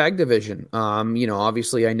on the tag division?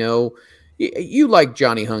 Obviously, I know you like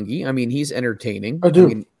Johnny Hungy. I mean, he's entertaining. I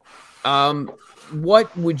do.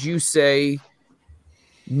 What would you say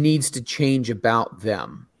needs to change about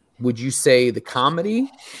them? Would you say the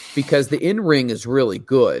comedy? Because the in-ring is really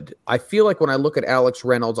good. I feel like when I look at Alex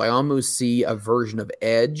Reynolds, I almost see a version of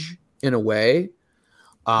Edge in a way.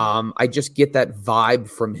 I just get that vibe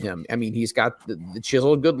from him. I mean, he's got the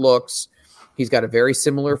chiseled good looks. He's got a very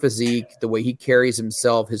similar physique, the way he carries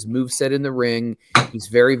himself, his moveset in the ring. He's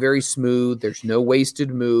very, very smooth. There's no wasted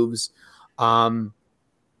moves.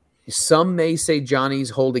 Some may say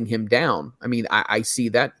Johnny's holding him down. I mean, I see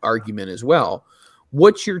that argument as well.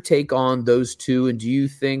 What's your take on those two? And do you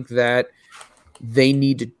think that they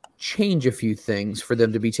need to change a few things for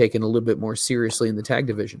them to be taken a little bit more seriously in the tag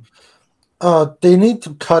division? They need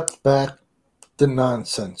to cut back the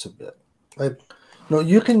nonsense a bit. Like, No,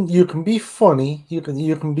 you can be funny, you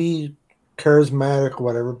can be charismatic, or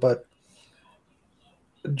whatever, but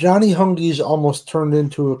Johnny Hungy's almost turned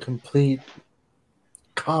into a complete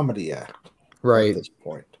comedy act Right. at this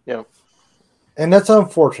point. Yeah. And that's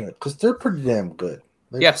unfortunate because they're pretty damn good.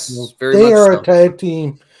 Like, Yes, very they much are so. a tag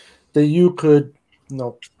team that you could,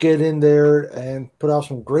 get in there and put out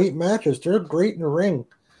some great matches. They're great in the ring,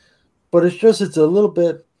 but it's a little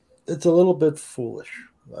bit foolish.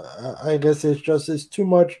 I guess it's too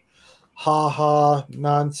much ha ha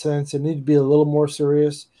nonsense. It needs to be a little more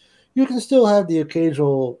serious. You can still have the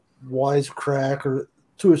occasional wisecrack or,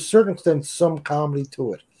 to a certain extent, some comedy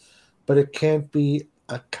to it, but it can't be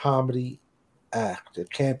a comedy act. It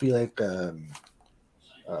can't be like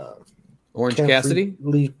Orange Cassidy?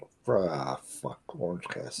 Fuck Orange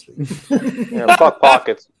Cassidy. Yeah, fuck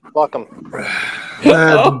Pockets. Fuck them.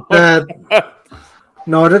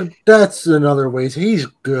 That's another way. He's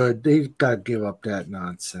good. He's got to give up that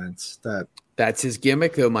nonsense. That's his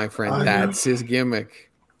gimmick, though, my friend. That's his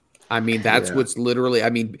gimmick. I mean, that's what's literally. I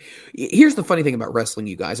mean, here's the funny thing about wrestling,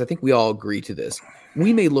 you guys. I think we all agree to this.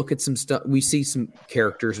 We may look at some stuff, we see some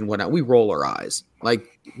characters and whatnot. We roll our eyes,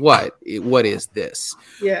 like, what is this?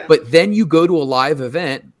 Yeah. But then you go to a live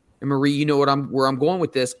event, and Marie, you know where I'm going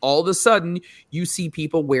with this. All of a sudden, you see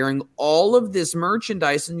people wearing all of this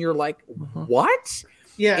merchandise, and you're like, what?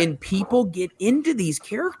 Yeah. And people get into these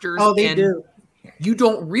characters. Oh, they do. You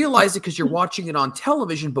don't realize it because you're watching it on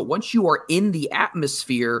television, but once you are in the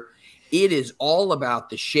atmosphere, it is all about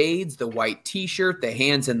the shades, the white T-shirt, the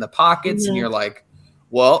hands in the pockets, and you're like,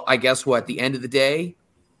 well, I guess what? At the end of the day,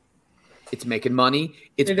 it's making money.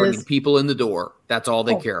 It's bringing people in the door. That's all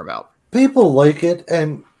they care about. People like it,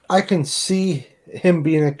 and I can see him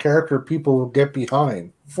being a character people will get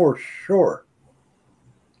behind, for sure.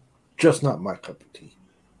 Just not my cup of tea.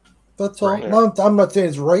 That's all. Right. I'm not saying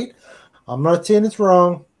it's right. I'm not saying it's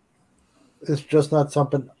wrong. It's just not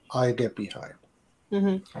something I get behind.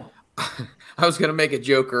 Mm-hmm. I was going to make a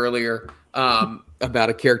joke earlier about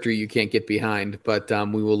a character you can't get behind, but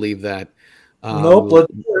we will leave that. Nope.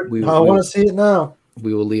 I want to see it now.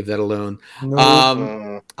 We will leave that alone.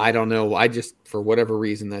 I don't know. I just, for whatever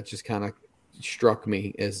reason, that just kind of struck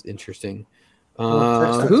me as interesting.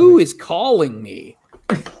 Who is calling me?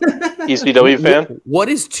 ECW fan? What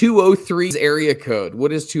is 203's area code?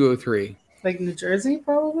 What is 203? Like New Jersey,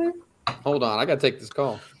 probably? Hold on. I got to take this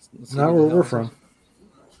call. Not where we're from.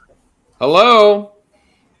 Hello?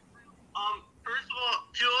 First of all,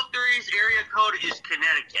 203's area code is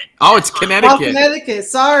Connecticut. Oh, it's Connecticut. Oh, Connecticut.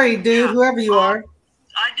 Sorry, dude, whoever you are.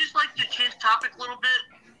 I just like to change topic a little bit.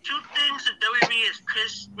 Two things that WWE has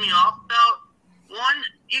pissed me off about. One,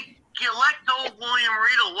 you let go of William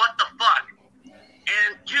Regal. What the fuck?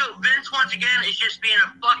 And two, Vince, once again, is just being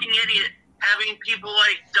a fucking idiot, having people,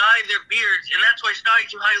 dye their beards, and that's why Scotty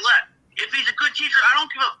 2 Hotty left. If he's a good teacher, I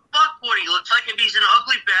don't give a fuck what he looks like, if he's an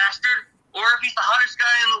ugly bastard, or if he's the hottest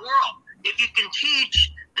guy in the world. If you can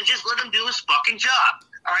teach, then just let him do his fucking job.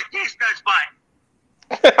 All right, thanks, guys. Bye.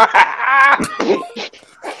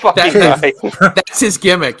 That's his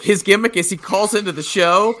gimmick. His gimmick is he calls into the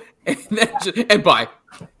show and bye.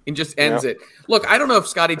 And just ends it. Look, I don't know if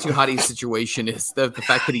Scotty 2 Hotty's situation is the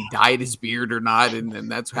fact that he dyed his beard or not,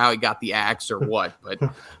 and that's how he got the axe or what. But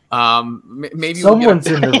maybe someone's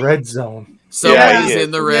in the red zone. Somebody's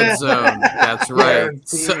in the red zone. That's right.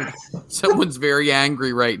 Someone's very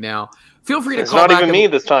angry right now. Feel free to call back. It's not even me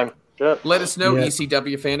this time. Let us know,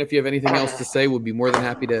 ECW fan, if you have anything else to say. We'll be more than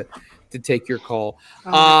happy to take your call.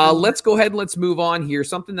 Let's go ahead and let's move on here.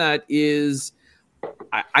 Something that is,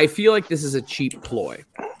 I feel like this is a cheap ploy.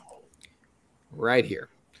 Right here.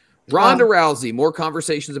 Ronda Rousey. More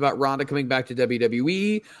conversations about Ronda coming back to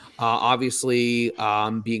WWE. Obviously,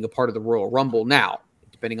 being a part of the Royal Rumble. Now,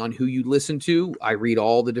 depending on who you listen to, I read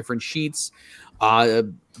all the different sheets.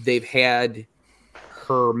 They've had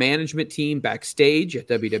her management team backstage at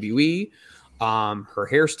WWE. Her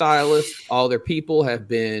hairstylist, all their people have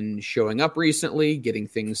been showing up recently, getting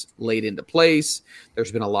things laid into place.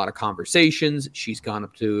 There's been a lot of conversations. She's gone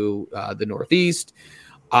up to the Northeast.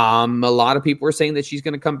 A lot of people are saying that she's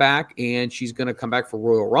going to come back, and she's going to come back for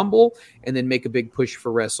Royal Rumble and then make a big push for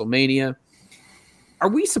WrestleMania. Are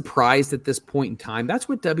we surprised at this point in time? That's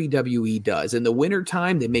what WWE does. In the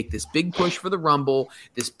wintertime, they make this big push for the Rumble,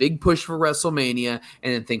 this big push for WrestleMania,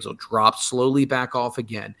 and then things will drop slowly back off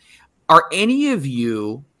again. Are any of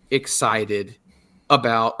you excited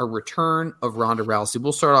about a return of Ronda Rousey?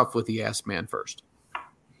 We'll start off with the Yes Man first.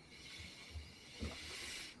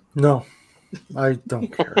 No, I don't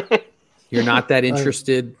care. You're not that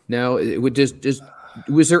interested? No? It would just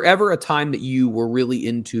was there ever a time that you were really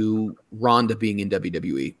into Ronda being in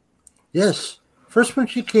WWE? Yes, First, when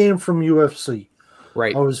she came from UFC,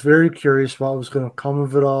 Right. I was very curious what was going to come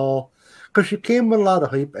of it all because she came with a lot of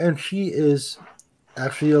hype, and she is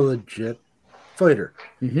actually a legit fighter.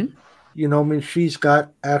 Mm-hmm. You know, I mean, she's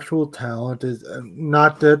got actual talent.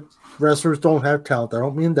 Not that wrestlers don't have talent. I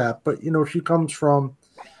don't mean that, but you know, she comes from,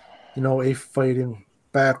 you know, a fighting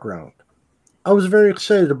background. I was very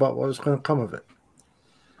excited about what was going to come of it.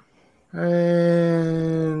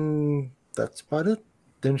 And that's about it.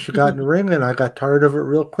 Then she got in the ring, and I got tired of it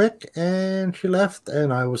real quick, and she left,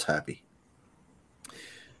 and I was happy.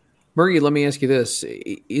 Murray, let me ask you this.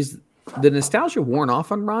 Is the nostalgia worn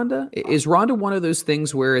off on Ronda? Is Ronda one of those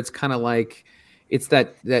things where it's kind of like it's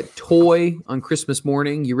that toy on Christmas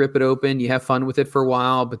morning, you rip it open, you have fun with it for a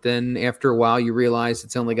while, but then after a while you realize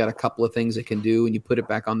it's only got a couple of things it can do and you put it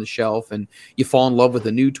back on the shelf and you fall in love with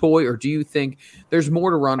a new toy? Or do you think there's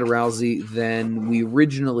more to Ronda Rousey than we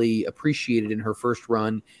originally appreciated in her first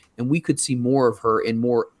run, and we could see more of her and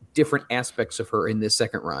more different aspects of her in this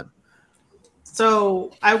second run?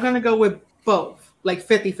 So I'm going to go with both, like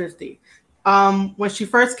 50-50. When she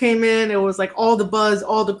first came in, it was like all the buzz,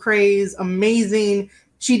 all the craze, amazing.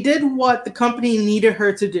 She did what the company needed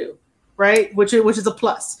her to do, right? Which is a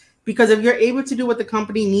plus. Because if you're able to do what the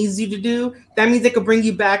company needs you to do, that means they could bring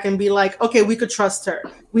you back and be like, okay, we could trust her.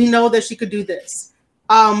 We know that she could do this.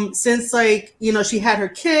 Since like, you know, she had her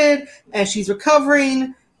kid and she's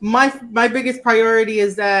recovering, my biggest priority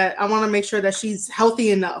is that I want to make sure that she's healthy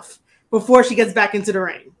enough before she gets back into the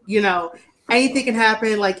ring. You know, anything can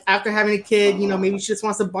happen. Like after having a kid, you know, maybe she just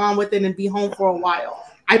wants to bond with it and be home for a while.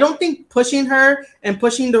 I don't think pushing her and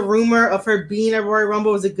pushing the rumor of her being at Royal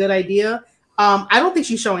Rumble was a good idea. I don't think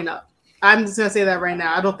she's showing up. I'm just going to say that right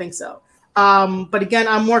now. I don't think so. But again,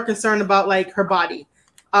 I'm more concerned about like her body.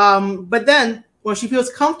 But then when she feels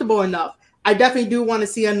comfortable enough, I definitely do want to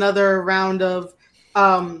see another round of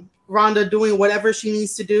Ronda doing whatever she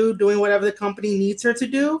needs to do, doing whatever the company needs her to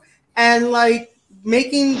do, and like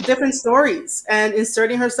making different stories and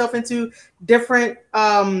inserting herself into different,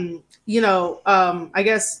 I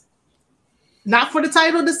guess not for the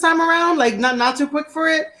title this time around, like not too quick for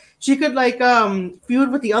it. She could like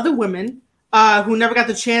feud with the other women who never got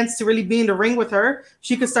the chance to really be in the ring with her.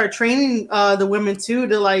 She could start training the women too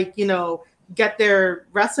to like, you know, get their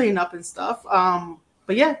wrestling up and stuff.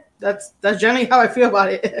 But yeah, that's generally how I feel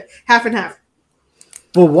about it. Half and half.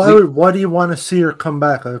 But why do you want to see her come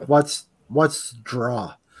back? Like, what's the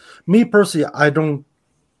draw? Me personally, I don't.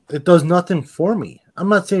 It does nothing for me. I'm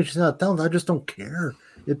not saying she's not talented. I just don't care.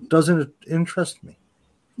 It doesn't interest me.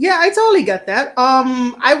 Yeah, I totally get that.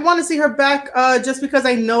 I want to see her back just because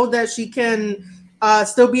I know that she can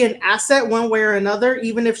still be an asset one way or another,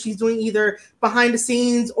 even if she's doing either behind the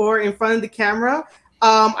scenes or in front of the camera.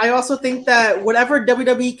 I also think that whatever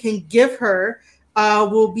WWE can give her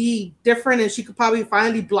will be different, and she could probably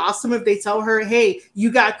finally blossom if they tell her, hey, you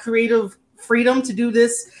got creative freedom to do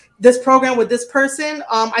this program with this person.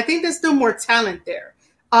 I think there's still more talent there.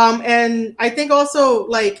 And I think also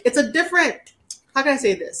like it's a different, how can I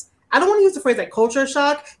say this? I don't want to use the phrase like culture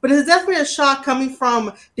shock, but it's definitely a shock coming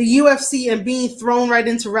from the UFC and being thrown right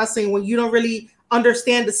into wrestling when you don't really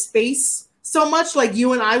understand the space so much like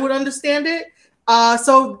you and I would understand it.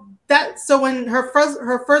 So when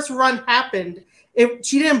her first run happened,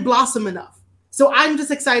 she didn't blossom enough. So I'm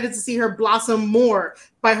just excited to see her blossom more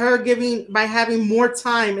by having more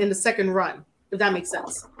time in the second run, if that makes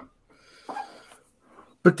sense.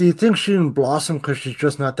 But do you think she didn't blossom because she's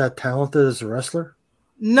just not that talented as a wrestler?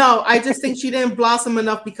 No, I just think she didn't blossom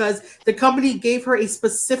enough because the company gave her a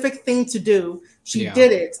specific thing to do. She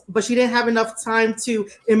did it, but she didn't have enough time to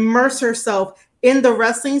immerse herself in the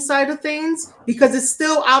wrestling side of things because it's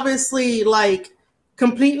still obviously like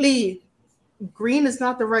completely green is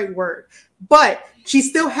not the right word, but she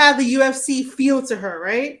still had the UFC feel to her,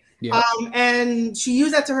 right? Yeah. And she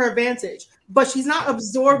used that to her advantage, but she's not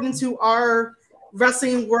absorbed into our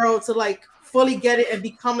wrestling world to like fully get it and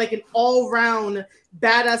become like an all-round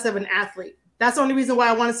badass of an athlete. That's the only reason why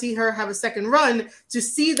I want to see her have a second run, to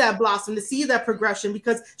see that blossom, to see that progression,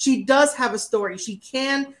 because she does have a story. She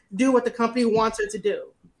can do what the company wants her to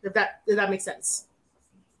do. If that makes sense.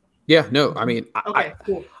 Yeah, no, I mean, okay,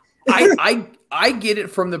 cool. I get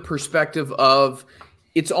it from the perspective of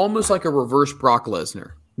it's almost like a reverse Brock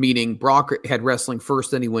Lesnar, meaning Brock had wrestling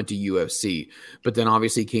first, then he went to UFC, but then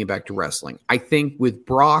obviously came back to wrestling. I think with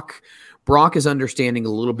Brock is understanding a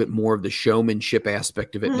little bit more of the showmanship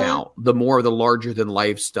aspect of it now, the more of the larger than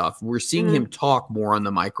life stuff. We're seeing him talk more on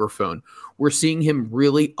the microphone. We're seeing him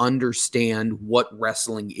really understand what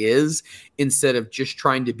wrestling is instead of just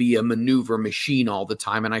trying to be a maneuver machine all the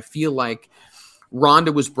time. And I feel like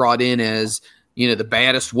Ronda was brought in as, the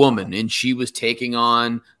baddest woman, and she was taking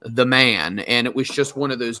on the man. And it was just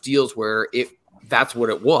one of those deals where that's what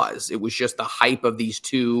it was. It was just the hype of these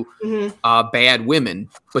two bad women,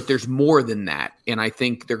 but there's more than that. And I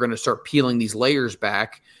think they're going to start peeling these layers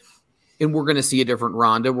back, and we're going to see a different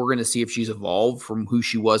Ronda. We're going to see if she's evolved from who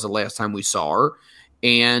she was the last time we saw her,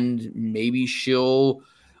 and maybe she'll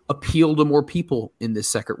appeal to more people in this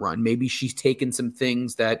second run. Maybe she's taken some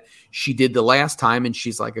things that she did the last time and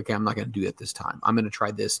she's like, okay, I'm not going to do it this time. I'm going to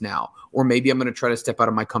try this now. Or maybe I'm going to try to step out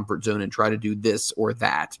of my comfort zone and try to do this or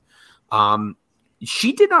that.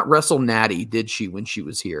 She did not wrestle Natty, did she, when she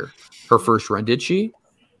was here? Her first run, did she?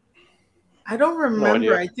 I don't remember.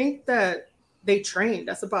 No, I think that they trained.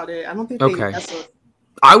 That's about it. I don't think Okay. they wrestled.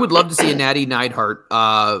 I would love to see a Natty Neidhart,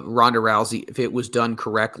 Ronda Rousey, if it was done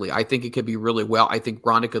correctly. I think it could be really well. I think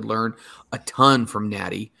Ronda could learn a ton from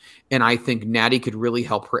Natty, and I think Natty could really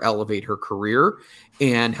help her elevate her career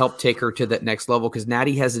and help take her to that next level, because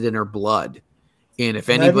Natty has it in her blood. And if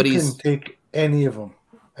anybody's can take any of them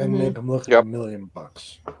and make them look like $1 million.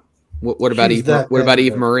 what about She's Eve? What about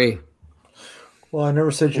Eve Marie? Well, I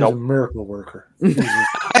never said she was a miracle worker.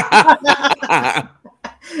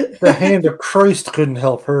 The hand of Christ couldn't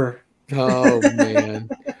help her. Oh man,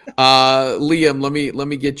 Liam, let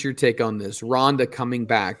me get your take on this. Ronda coming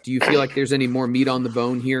back. Do you feel like there's any more meat on the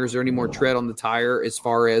bone here? Is there any more tread on the tire as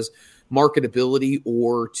far as marketability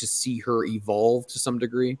or to see her evolve to some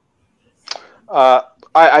degree?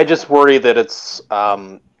 I just worry that it's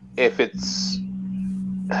if it's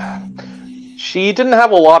she didn't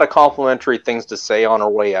have a lot of complimentary things to say on her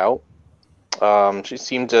way out. She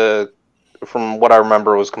seemed to, from what I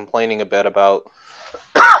remember, was complaining a bit about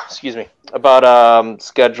excuse me, about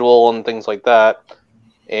schedule and things like that,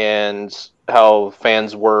 and how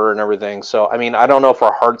fans were and everything. So I mean, I don't know if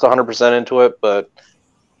her heart's 100% into it, but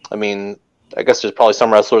I mean, I guess there's probably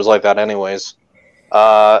some wrestlers like that anyways.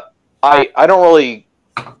 I don't really,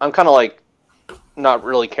 I'm kind of like not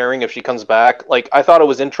really caring if she comes back. Like, I thought it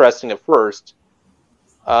was interesting at first,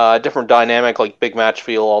 different dynamic, like big match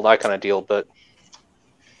feel, all that kind of deal, but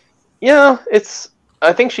yeah,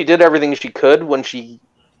 I think she did everything she could when she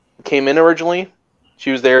came in originally.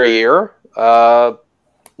 She was there a year.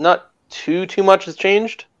 Not too much has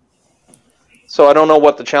changed. So I don't know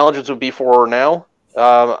what the challenges would be for her now.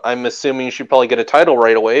 I'm assuming she'd probably get a title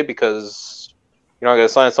right away, because you're not going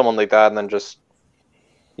to sign someone like that and then just,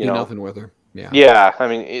 do nothing with her. Yeah. Yeah. I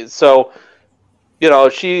mean, so,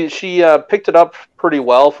 she picked it up pretty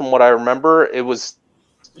well from what I remember.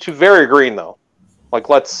 She's very green though. Like,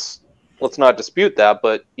 let's not dispute that,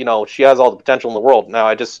 but she has all the potential in the world. Now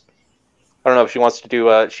I don't know if she wants to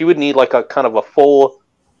do she would need like a kind of a full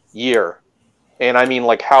year. And I mean,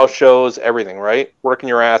 like, house shows, everything, right? Working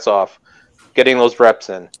your ass off, getting those reps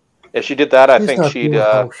in. If she did that, I think she'd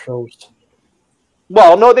house shows.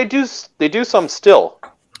 Well, no, they do some still.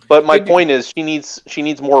 But my point is she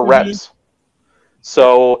needs more reps.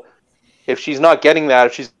 So if she's not getting that,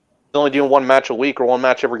 if she's only doing one match a week or one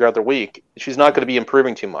match every other week, she's not going to be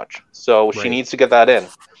improving too much. So she needs to get that in.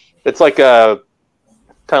 It's like kind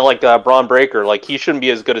of like Braun Breaker. Like, he shouldn't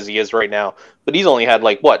be as good as he is right now, but he's only had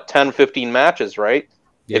 10, 15 matches, right?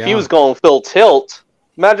 Yeah. If he was going full tilt,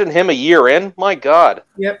 imagine him a year in. My God.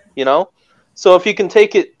 Yep. So if you can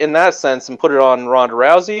take it in that sense and put it on Ronda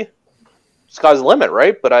Rousey, sky's the limit,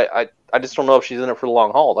 right? But I just don't know if she's in it for the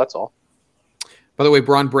long haul. That's all. By the way,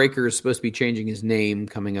 Braun Breaker is supposed to be changing his name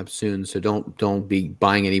coming up soon, so don't be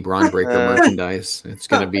buying any Braun Breaker merchandise. It's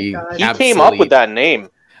going to be He came up with that name.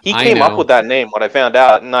 Up with that name when I found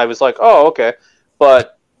out, and I was like, oh, okay.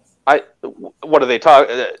 But what are they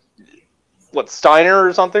talking? What, Steiner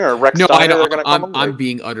or something, or Rex Steiner? I'm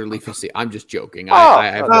being utterly facetious. I'm just joking.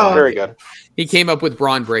 Very good. He came up with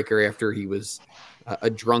Braun Breaker after he was a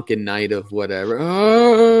drunken night of whatever.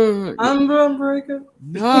 I'm Braun Breaker.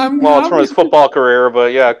 Well, it's from his football career,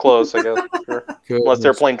 but yeah, close, I guess. Sure. Unless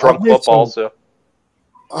they're playing drunk football. So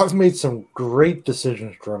I've made some great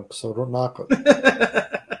decisions drunk, so don't knock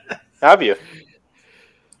it. Have you?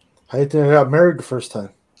 I think I got married the first time.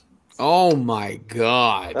 Oh my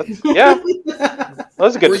God! That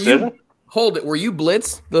was a good decision. Hold it. Were you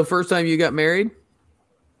blitzed the first time you got married?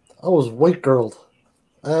 I was white girled.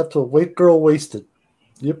 I had to white girl wasted.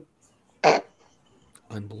 Yep.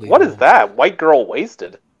 Unbelievable. What is that? White girl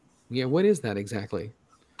wasted? Yeah, what is that exactly?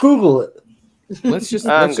 Google it. Let's just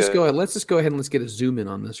go ahead. Let's just go ahead and let's get a zoom in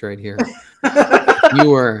on this right here.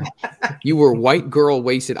 You were white girl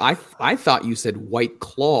wasted. I thought you said White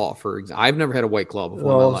Claw, for example. I've never had a White Claw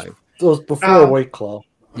before in my life. It was before White Claw.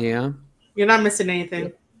 Yeah. You're not missing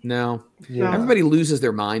anything. No. Yeah. Everybody loses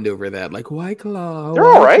their mind over that. Like, White Claw. They're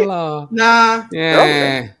all right. Claw. Nah.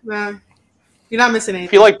 Yeah. Nah. You're not missing If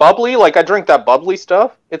anything. you like bubbly, like I drink that bubbly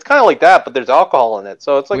stuff, it's kind of like that, but there's alcohol in it,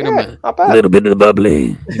 so it's like, Wait a minute. not bad. A little bit of the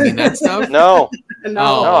bubbly. You mean that stuff? No, No.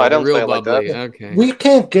 I the don't real say it like bubbly. that. Okay. We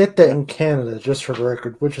can't get that in Canada, just for the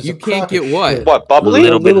record, which is You a can't crock of get what? shit. What, bubbly?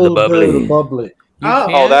 Little bit of the Little bit bubbly. of bubbly. You Oh.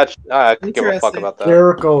 can't? Oh, that's I could give a fuck Interesting. about that.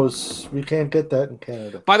 Jericho's. We can't get that in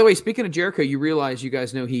Canada. By the way, speaking of Jericho, you realize you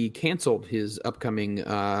guys know he canceled his upcoming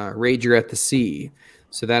Rager at the Sea.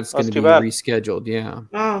 So that's going to too be bad. rescheduled. Yeah.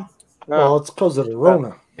 Oh. Well, it's because of the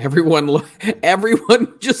Rona.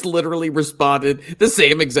 Everyone just literally responded the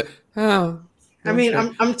same exact. Oh, I mean,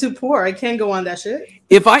 I'm too poor. I can't go on that shit.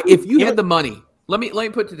 if you had the money, let me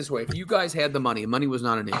put it this way: if you guys had the money was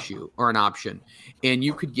not an issue or an option, and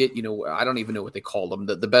you could get, I don't even know what they call them,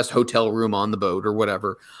 the best hotel room on the boat or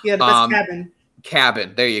whatever. Yeah, the best cabin.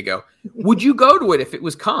 Cabin. There you go. Would you go to it if it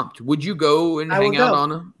was comped? Would you go and hang out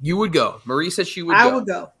on it? You would go. Marie says she would. I would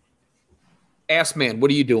go. Ass man, what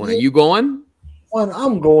are you doing? Are you going? When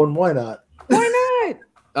I'm going, why not? Why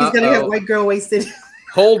not? He's gonna get white girl wasted.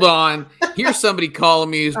 Hold on. Here's somebody calling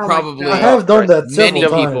me who's Oh my probably God. I have done that many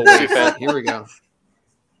several people. times. Here we go.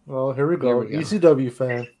 Well, here we go. Here we go. ECW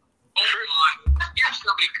fan.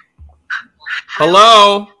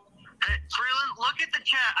 Hello. Freeland, look at the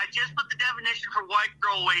chat. I just put the definition for white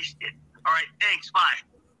girl wasted. All right, thanks.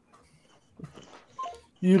 Bye.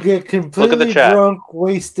 You get completely chat. drunk,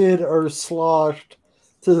 wasted, or sloshed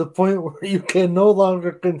to the point where you can no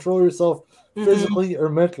longer control yourself physically or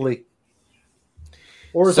mentally.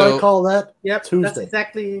 Or as I call that, Yep, Tuesday. that's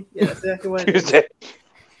exactly what it is. Tuesday.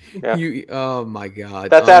 Yeah. Oh my God.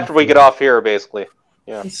 That's after we get off here, basically.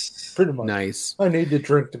 Yeah. Pretty much. Nice. I need to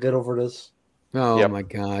drink to get over this. Oh Yep. my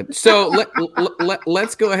God. So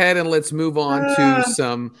let's go ahead and let's move on to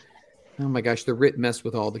some. Oh my gosh, the Rit messed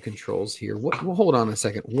with all the controls here. What? Well, hold on a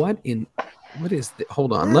second. What is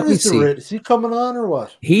hold on? Let me see. Is he coming on or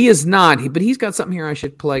what? He is not. But he's got something here I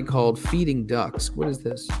should play called Feeding Ducks. What is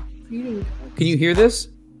this? Can you hear this?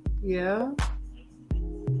 Yeah.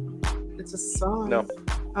 It's a song. No.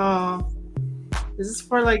 Is this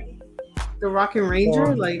for like the Rockin'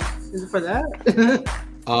 Ranger? Like, is it for that?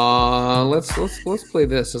 Let's play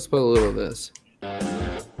this. Let's play a little of this.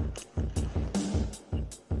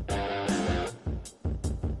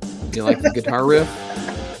 You like the guitar riff?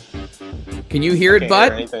 Can you hear it,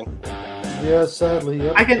 Bud? Yeah, sadly,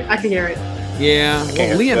 yep. I can hear it. Yeah. Well,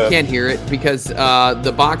 Can't hear Liam it. can't hear it because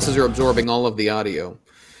the boxes are absorbing all of the audio.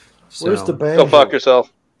 So Where's the banjo? Go fuck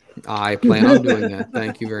yourself. I plan on doing that.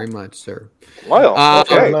 Thank you very much, sir. Wow. I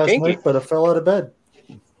tried Okay. last Kinky. night, but I fell out of bed.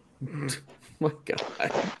 My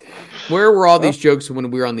God. Where were all these jokes when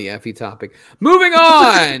we were on the Effie topic? Moving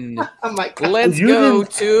on. Oh my God. Let's You go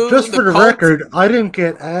didn't- to Just for the cult- record, I didn't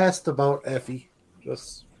get asked about Effie.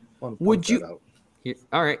 Just want to Would point you- that out.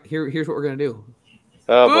 All right, here's what we're gonna do.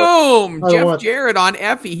 Oh, boy. Boom! I Jeff want- Jarrett on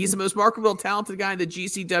Effie. He's the most marketable, talented guy in the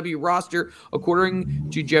GCW roster, according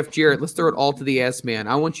to Jeff Jarrett. Let's throw it all to the S man.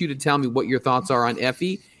 I want you to tell me what your thoughts are on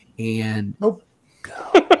Effie and Nope.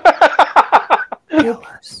 Nope.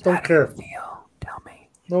 Don't care. Tell me.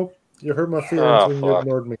 Nope. You hurt my feelings Oh, when you fuck.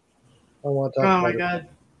 ignored me. I want to Oh talk my about it. God.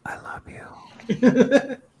 I love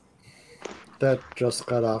you. That just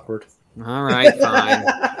got awkward. All right, fine.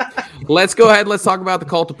 Let's go ahead. Let's talk about the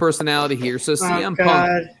cult of personality here. So CM Punk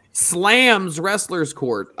God. slams Wrestlers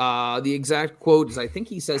Court. The exact quote is, I think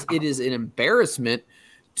he says, it is an embarrassment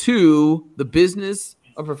to the business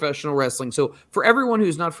of professional wrestling. So for everyone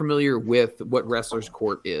who's not familiar with what Wrestlers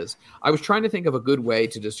Court is, I was trying to think of a good way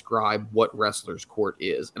to describe what Wrestlers Court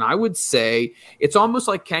is. And I would say it's almost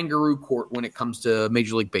like Kangaroo Court when it comes to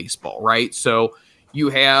Major League Baseball, right? So you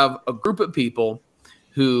have a group of people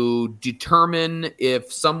who determine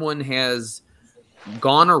if someone has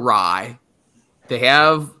gone awry.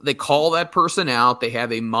 They call that person out. They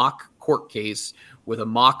have a mock court case with a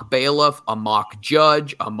mock bailiff, a mock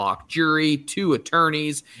judge, a mock jury, 2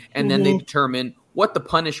 attorneys, and then they determine what the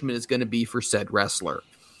punishment is going to be for said wrestler.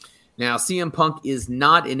 Now, CM Punk is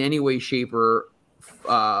not in any way, shape, or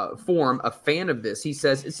form a fan of this. He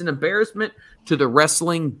says it's an embarrassment to the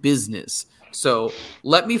wrestling business. So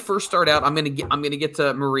let me first start out. I'm gonna get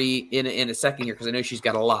to Marie in a second here because I know she's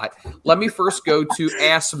got a lot. Let me first go to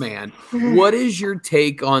Ass Man. What is your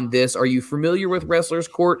take on this? Are you familiar with Wrestlers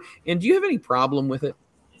Court, and do you have any problem with it?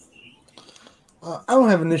 I don't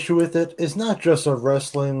have an issue with it. It's not just a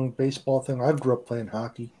wrestling baseball thing. I grew up playing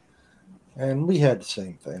hockey, and we had the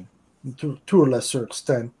same thing to a lesser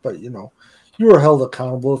extent. But you were held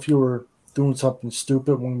accountable if you were doing something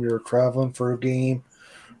stupid when we were traveling for a game.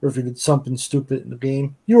 Or if you did something stupid in the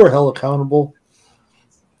game, you were held accountable.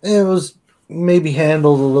 And it was maybe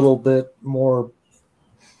handled a little bit more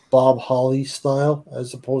Bob Holly style,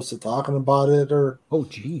 as opposed to talking about it or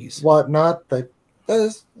whatnot. Like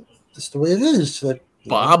that's the way it is. Like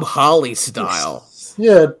Bob Holly style.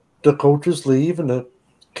 Yeah, the coaches leave and the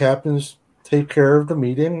captains take care of the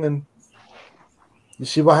meeting, and you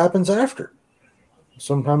see what happens after.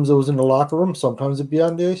 Sometimes it was in the locker room, sometimes it'd be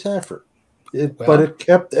on the ice after. But it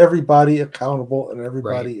kept everybody accountable and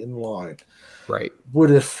everybody in line. Right.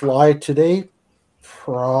 Would it fly today?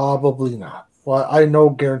 Probably not. Well, I know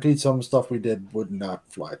guaranteed some stuff we did would not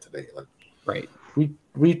fly today. Right.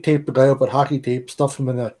 We taped the guy up with hockey tape, stuffed him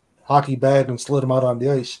in a hockey bag, and slid him out on the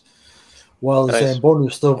ice while the Zamboni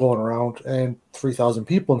was still going around and 3,000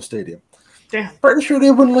 people in the stadium. Damn. Pretty sure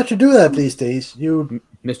they wouldn't let you do that these days. Mr.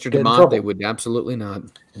 DeMont, they would absolutely not.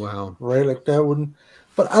 Wow. Right, like that wouldn't.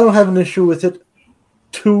 But I don't have an issue with it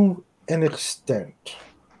to an extent.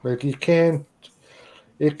 Like it can't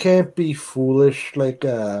be foolish.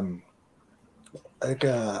 One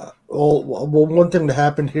thing that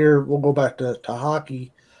happened here, we'll go back to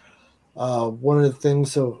hockey. One of the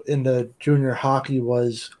things in the junior hockey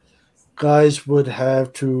was guys would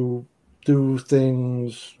have to do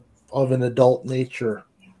things of an adult nature.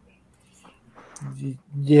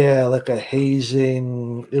 Yeah, like a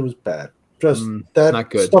hazing. It was bad. Just that not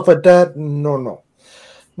good. Stuff like that. No.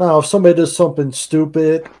 Now, if somebody does something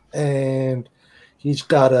stupid and he's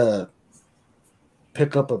got to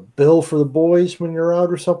pick up a bill for the boys when you're out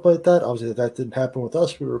or something like that, obviously that didn't happen with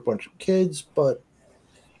us. We were a bunch of kids, but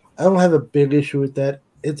I don't have a big issue with that.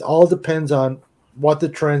 It all depends on what the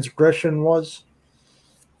transgression was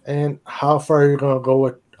and how far you're going to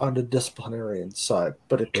go on the disciplinarian side.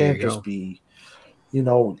 But it can't just be,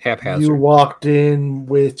 haphazard. You walked in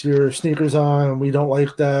with your sneakers on and we don't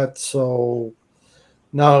like that, so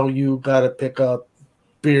now you got to pick up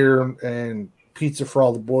beer and pizza for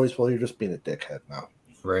all the boys. Well, you're just being a dickhead now.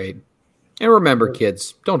 Right. And remember,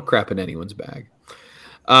 kids, don't crap in anyone's bag.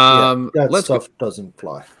 That stuff doesn't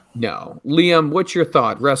fly. No. Liam, what's your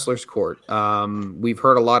thought? Wrestler's Court. We've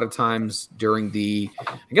heard a lot of times during I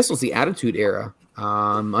guess it was the Attitude Era.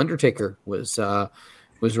 Undertaker was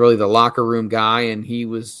really the locker room guy, and he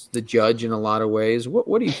was the judge in a lot of ways.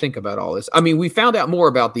 What do you think about all this? I mean, we found out more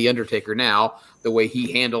about the Undertaker now, the way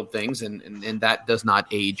he handled things, and that does not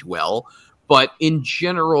age well. But in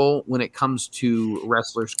general, when it comes to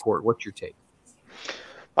Wrestler's Court, what's your take?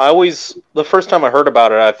 The first time I heard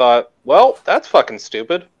about it, I thought, well, that's fucking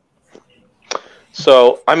stupid.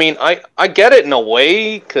 So, I mean, I get it in a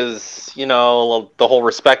way, because, the whole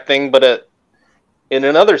respect thing, but in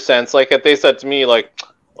another sense, like if they said to me, like,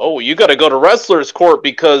 oh, you got to go to Wrestler's Court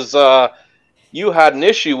because you had an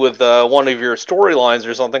issue with one of your storylines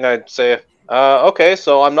or something, I'd say, okay,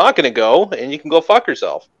 so I'm not going to go, and you can go fuck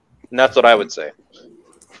yourself. And that's what I would say.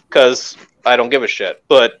 Because I don't give a shit.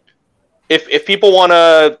 But if people want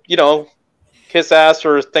to, kiss ass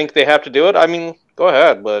or think they have to do it, I mean, go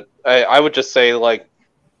ahead. But I would just say, like,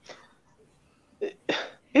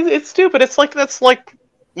 it's stupid. It's like, that's like,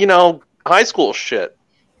 high school shit,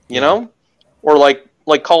 know? Or like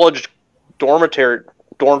college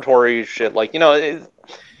dormitory shit. Like, it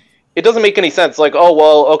doesn't make any sense. Like, oh,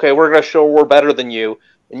 well, okay, we're going to show we're better than you,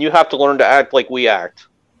 and you have to learn to act like we act.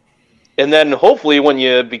 And then hopefully when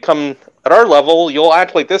you become at our level, you'll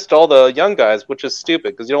act like this to all the young guys, which is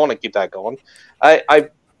stupid because you don't want to keep that going. I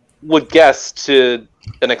would guess to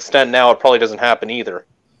an extent now it probably doesn't happen either.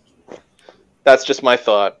 That's just my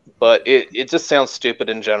thought. But it just sounds stupid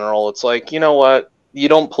in general. It's like, you know what? You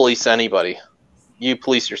don't police anybody. You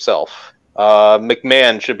police yourself.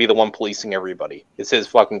 McMahon should be the one policing everybody. It's his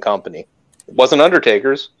fucking company. It wasn't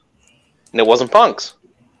Undertaker's, and it wasn't Punk's.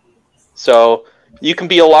 So you can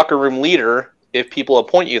be a locker room leader if people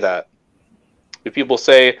appoint you that. If people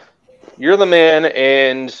say, you're the man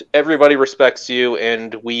and everybody respects you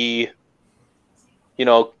and we,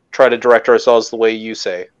 try to direct ourselves the way you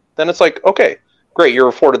say, then it's like, okay, great, you're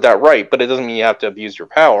afforded that right, but it doesn't mean you have to abuse your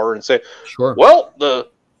power and say, sure, well,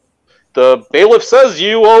 the bailiff says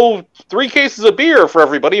you owe 3 cases of beer for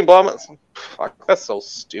everybody and blah, blah. Fuck, that's so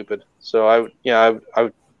stupid. So I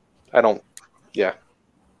don't,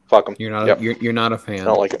 fuck them. You're not you're not a fan. I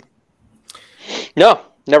don't like it. No,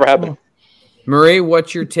 never have been. Marie,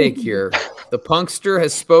 what's your take here? The Punkster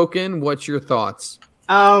has spoken. What's your thoughts?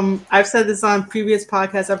 I've said this on previous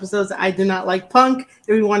podcast episodes. I do not like Punk.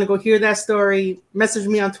 If you want to go hear that story, message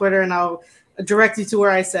me on Twitter and I'll direct you to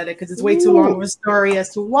where I said it because it's way too long of a story as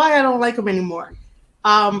to why I don't like him anymore.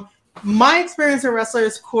 My experience at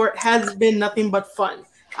Wrestler's Court has been nothing but fun.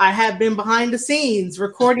 I have been behind the scenes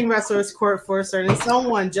recording Wrestler's Court for a certain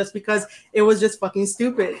someone just because it was just fucking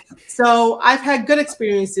stupid. So I've had good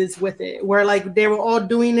experiences with it where like they were all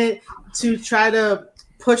doing it to try to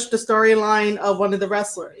push the storyline of one of the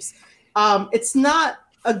wrestlers. It's not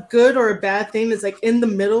a good or a bad thing. It's like in the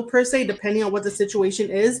middle per se, depending on what the situation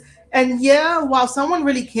is. And yeah, while someone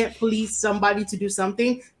really can't police somebody to do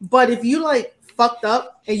something, but if you like fucked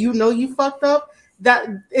up and you know you fucked up, that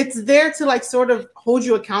it's there to like sort of hold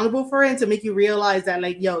you accountable for it and to make you realize that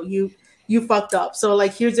like, yo, you fucked up. So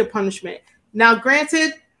like, here's your punishment. Now,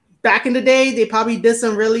 granted, back in the day, they probably did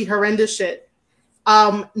some really horrendous shit.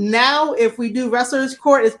 Now, if we do wrestlers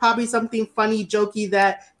court, it's probably something funny, jokey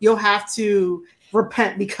that you'll have to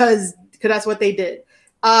repent because that's what they did.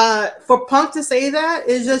 For Punk to say that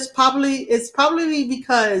is just probably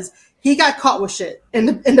because he got caught with shit in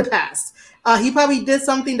the past. He probably did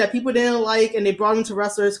something that people didn't like, and they brought him to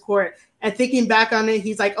wrestlers court. And thinking back on it,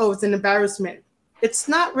 he's like, "Oh, it's an embarrassment." It's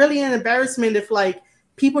not really an embarrassment if like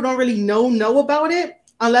people don't really know about it,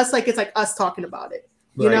 unless like it's like us talking about it.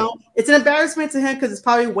 You know, it's an embarrassment to him because it's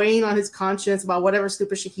probably weighing on his conscience about whatever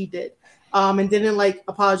stupid shit he did, and didn't like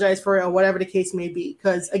apologize for it or whatever the case may be.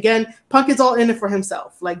 Because again, Punk is all in it for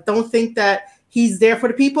himself. Like, don't think that he's there for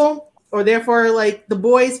the people or there for like the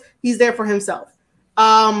boys. He's there for himself.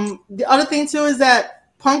 The other thing too is that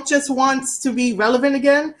Punk just wants to be relevant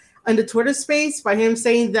again in the Twitter space by him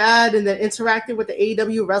saying that and then interacting with the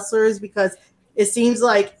AEW wrestlers, because it seems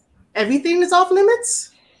like everything is off limits.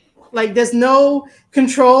 Like there's no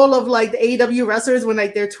control of like the AEW wrestlers when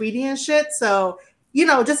like they're tweeting and shit. So, you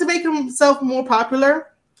know, just to make himself more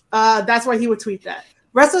popular, that's why he would tweet that.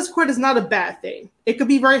 Wrestlers Court is not a bad thing. It could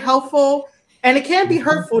be very helpful and it can be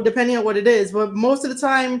hurtful depending on what it is. But most of the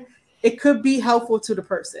time it could be helpful to the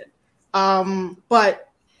person. But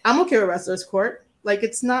I'm okay with Wrestlers Court. Like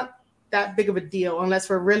it's not that big of a deal unless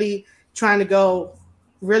we're really trying to go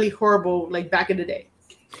really horrible like back in the day.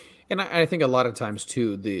 And I think a lot of times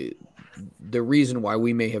too, the reason why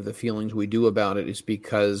we may have the feelings we do about it is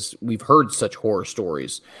because we've heard such horror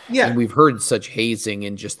stories. Yeah. And we've heard such hazing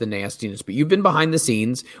and just the nastiness. But you've been behind the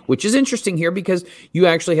scenes, which is interesting here because you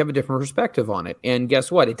actually have a different perspective on it. And guess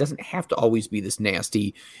what? It doesn't have to always be this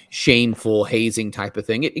nasty, shameful, hazing type of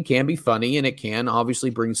thing. It can be funny and it can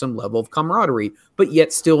obviously bring some level of camaraderie, but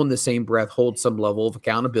yet still in the same breath hold some level of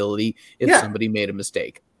accountability if somebody made a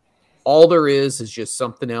mistake. All there is just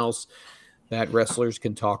something else that wrestlers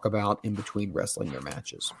can talk about in between wrestling their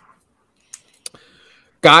matches.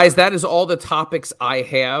 Guys, that is all the topics I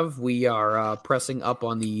have. We are pressing up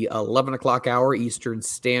on the 11 o'clock hour Eastern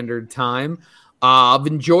Standard Time. I've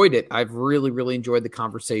enjoyed it. I've really, really enjoyed the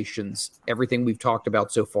conversations, everything we've talked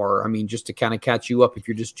about so far. I mean, just to kind of catch you up if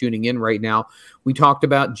you're just tuning in right now, we talked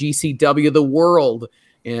about GCW The World.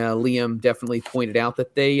 Liam definitely pointed out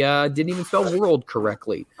that they didn't even spell world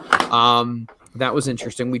correctly. That was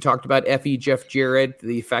interesting. We talked about FE Jeff Jarrett,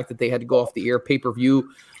 the fact that they had to go off the air pay-per-view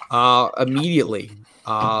immediately.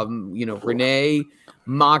 Renee,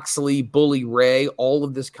 Moxley, Bully Ray, all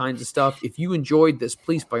of this kinds of stuff. If you enjoyed this,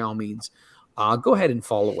 please, by all means, go ahead and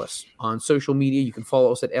follow us on social media. You can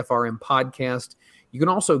follow us at FRM Podcast. You can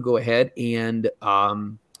also go ahead and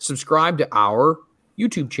subscribe to our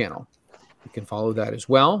YouTube channel. You can follow that as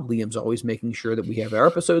well. Liam's always making sure that we have our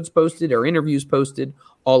episodes posted, our interviews posted,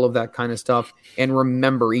 all of that kind of stuff. And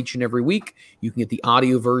remember, each and every week, you can get the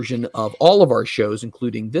audio version of all of our shows,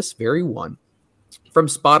 including this very one, from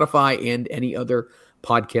Spotify and any other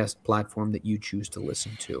podcast platform that you choose to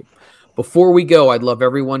listen to. Before we go, I'd love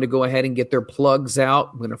everyone to go ahead and get their plugs out.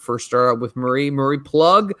 I'm going to first start out with Marie. Marie,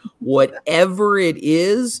 plug whatever it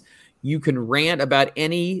is. You can rant about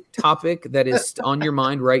any topic that is on your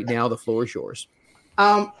mind right now. The floor is yours.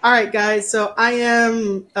 All right, guys. So I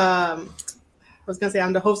am, I'm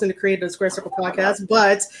the host and the creator of the Square Circle Podcast,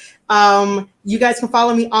 but you guys can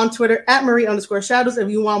follow me on Twitter at Marie_Shadows if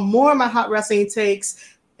you want more of my hot wrestling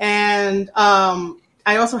takes. And I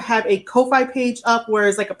also have a Ko-Fi page up where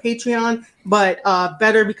it's like a Patreon, but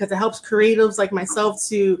better because it helps creatives like myself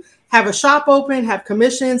to have a shop open, have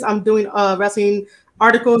commissions. I'm doing wrestling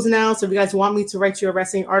articles now. So if you guys want me to write you a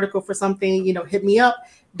wrestling article for something, hit me up.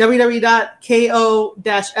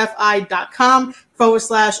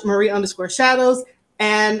 www.ko-fi.com/Marie_Shadows.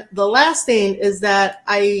 And the last thing is that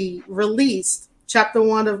I released chapter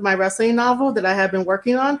 1 of my wrestling novel that I have been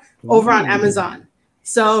working on over on Amazon.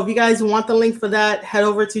 So if you guys want the link for that, head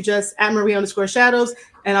over to just at Marie_Shadows,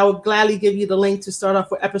 and I will gladly give you the link to start off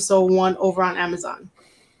with episode 1 over on Amazon.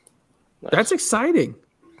 That's exciting.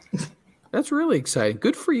 That's really exciting.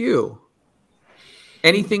 Good for you.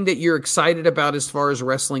 Anything that you're excited about as far as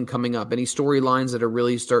wrestling coming up? Any storylines that are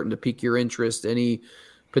really starting to pique your interest? Any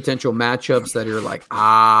potential matchups that are like,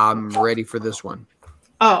 I'm ready for this one?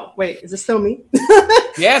 Oh, wait. Is it still me?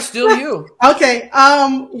 Yeah, still you. Okay.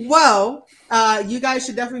 Well, you guys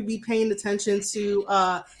should definitely be paying attention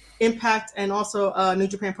to Impact and also New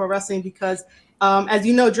Japan Pro Wrestling because, as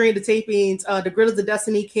you know, during the tapings, the Griddles of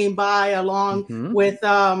Destiny came by along with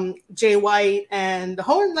Jay White and the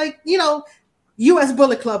whole, U.S.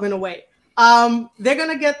 Bullet Club in a way. They're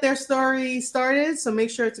gonna get their story started, so make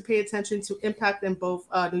sure to pay attention to Impact and both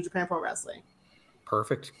New Japan Pro Wrestling.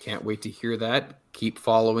 Perfect. Can't wait to hear that. Keep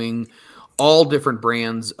following all different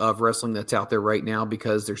brands of wrestling that's out there right now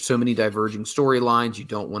because there's so many diverging storylines. You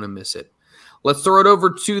don't want to miss it. Let's throw it over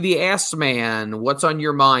to the Ass Man. What's on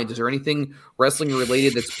your mind? Is there anything wrestling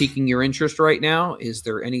related that's piquing your interest right now? Is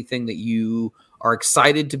there anything that you are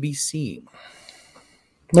excited to be seeing?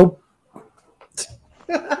 Nope.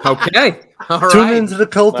 Okay. All right. Tune into the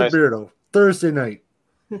Cult of Beardo Thursday night.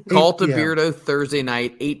 Cult of Beardo Thursday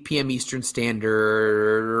night, 8 p.m. Eastern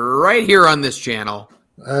Standard, right here on this channel.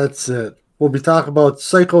 That's it. We'll be talking about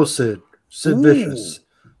Psycho Sid, Sid Vicious,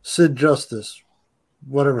 Sid Justice,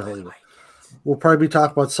 whatever the hell he was. We'll probably be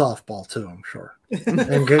talking about softball too, I'm sure.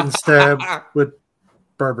 And getting stabbed with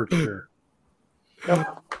barber chair.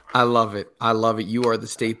 I love it. I love it. You are the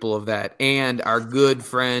staple of that. And our good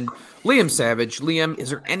friend, Liam Savage. Liam,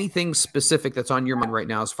 is there anything specific that's on your mind right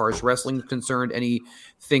now as far as wrestling is concerned?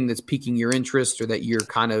 Anything that's piquing your interest or that you're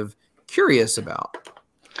kind of curious about?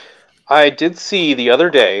 I did see the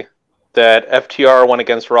other day that FTR went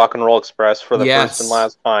against Rock and Roll Express for the first and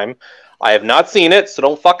last time. I have not seen it, so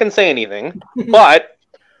don't fucking say anything. But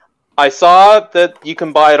I saw that you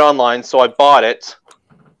can buy it online, so I bought it.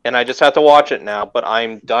 And I just have to watch it now, but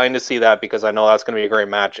I'm dying to see that because I know that's going to be a great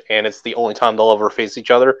match, and it's the only time they'll ever face each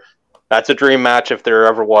other. That's a dream match if there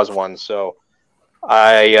ever was one, so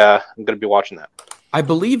I'm going to be watching that. I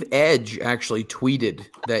believe Edge actually tweeted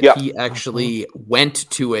that he actually went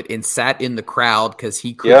to it and sat in the crowd because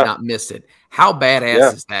he could not miss it. How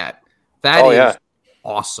badass is that? That is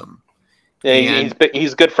awesome. Yeah,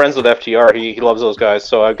 he's good friends with FTR. He loves those guys,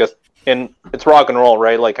 so I guess, and it's rock and roll,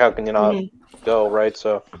 right? Like, how can you not go, right?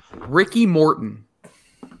 So Ricky Morton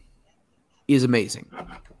is amazing.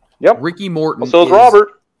 Yep. Ricky Morton. Well, so is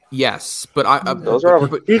Robert. Yes, but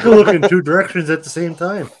he can look in two directions at the same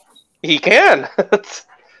time. He can.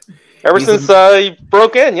 Ever since he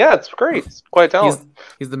broke in, it's great. It's quite talented.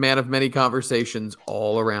 He's the man of many conversations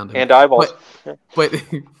all around him. And eyeballs.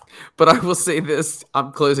 But I will say this.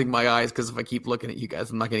 I'm closing my eyes because if I keep looking at you guys,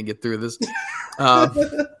 I'm not going to get through this.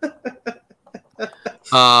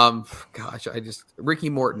 Ricky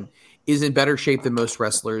Morton is in better shape than most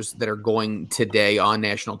wrestlers that are going today on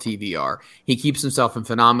national TV are. He keeps himself in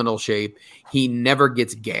phenomenal shape. He never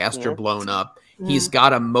gets gassed or blown up. He's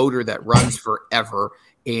got a motor that runs forever,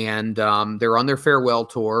 and they're on their farewell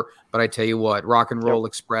tour. But I tell you what, Rock and Roll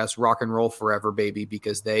Express, rock and roll forever, baby,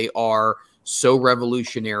 because they are so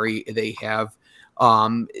revolutionary. They have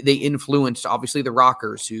they influenced obviously the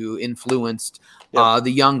Rockers, who influenced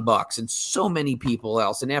the Young Bucks and so many people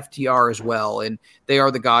else, and FTR as well. And they are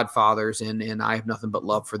the godfathers, and I have nothing but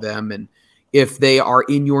love for them. And if they are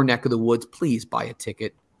in your neck of the woods, please buy a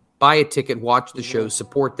ticket. Buy a ticket, watch the show,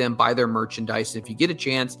 support them, buy their merchandise. And if you get a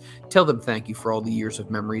chance, tell them thank you for all the years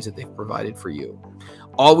of memories that they've provided for you.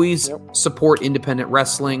 Always support independent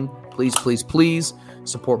wrestling. Please, please, please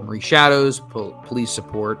support Marie Shadows. Please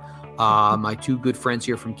support my two good friends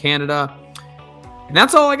here from Canada. And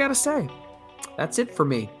that's all I got to say. That's it for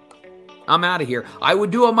me. I'm out of here. I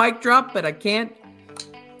would do a mic drop, but I can't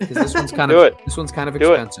because this one's kind of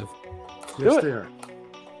expensive. Yes, they are.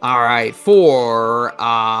 All right, for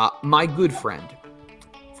my good friend,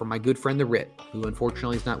 the Rit, who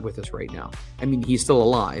unfortunately is not with us right now. I mean, he's still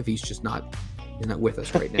alive. He's just not. He's not with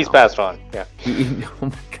us right now. He's passed on. Yeah. Oh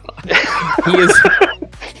my God.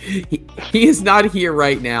 He is not here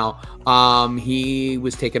right now. He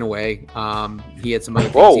was taken away. He had some other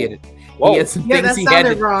things. He had some things he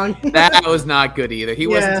had. Wrong. That was not good either. He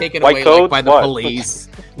wasn't taken away by the police.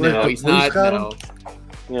 No, he's not. No.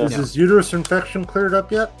 Yeah. Is his uterus infection cleared up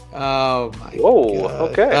yet? Oh my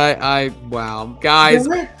God. Okay. Wow, guys.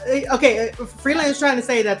 Freeland is trying to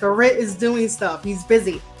say that the Rit is doing stuff. He's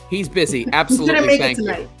busy. He's busy. Absolutely. Thank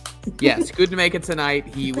you. Yes, good to make it tonight.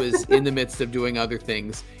 He was in the midst of doing other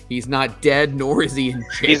things. He's not dead, nor is he in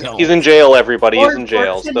jail. He's in jail, everybody. He's in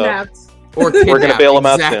jail. Or kidnapped. Or kidnapped. We're going to bail him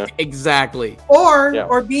out soon. Exactly.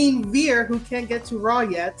 Or being Veer, who can't get to Raw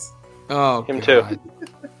yet. Oh, him God. too.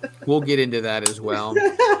 We'll get into that as well.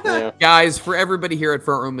 Guys, for everybody here at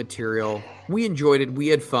Front Row Material, we enjoyed it. We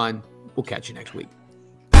had fun. We'll catch you next week.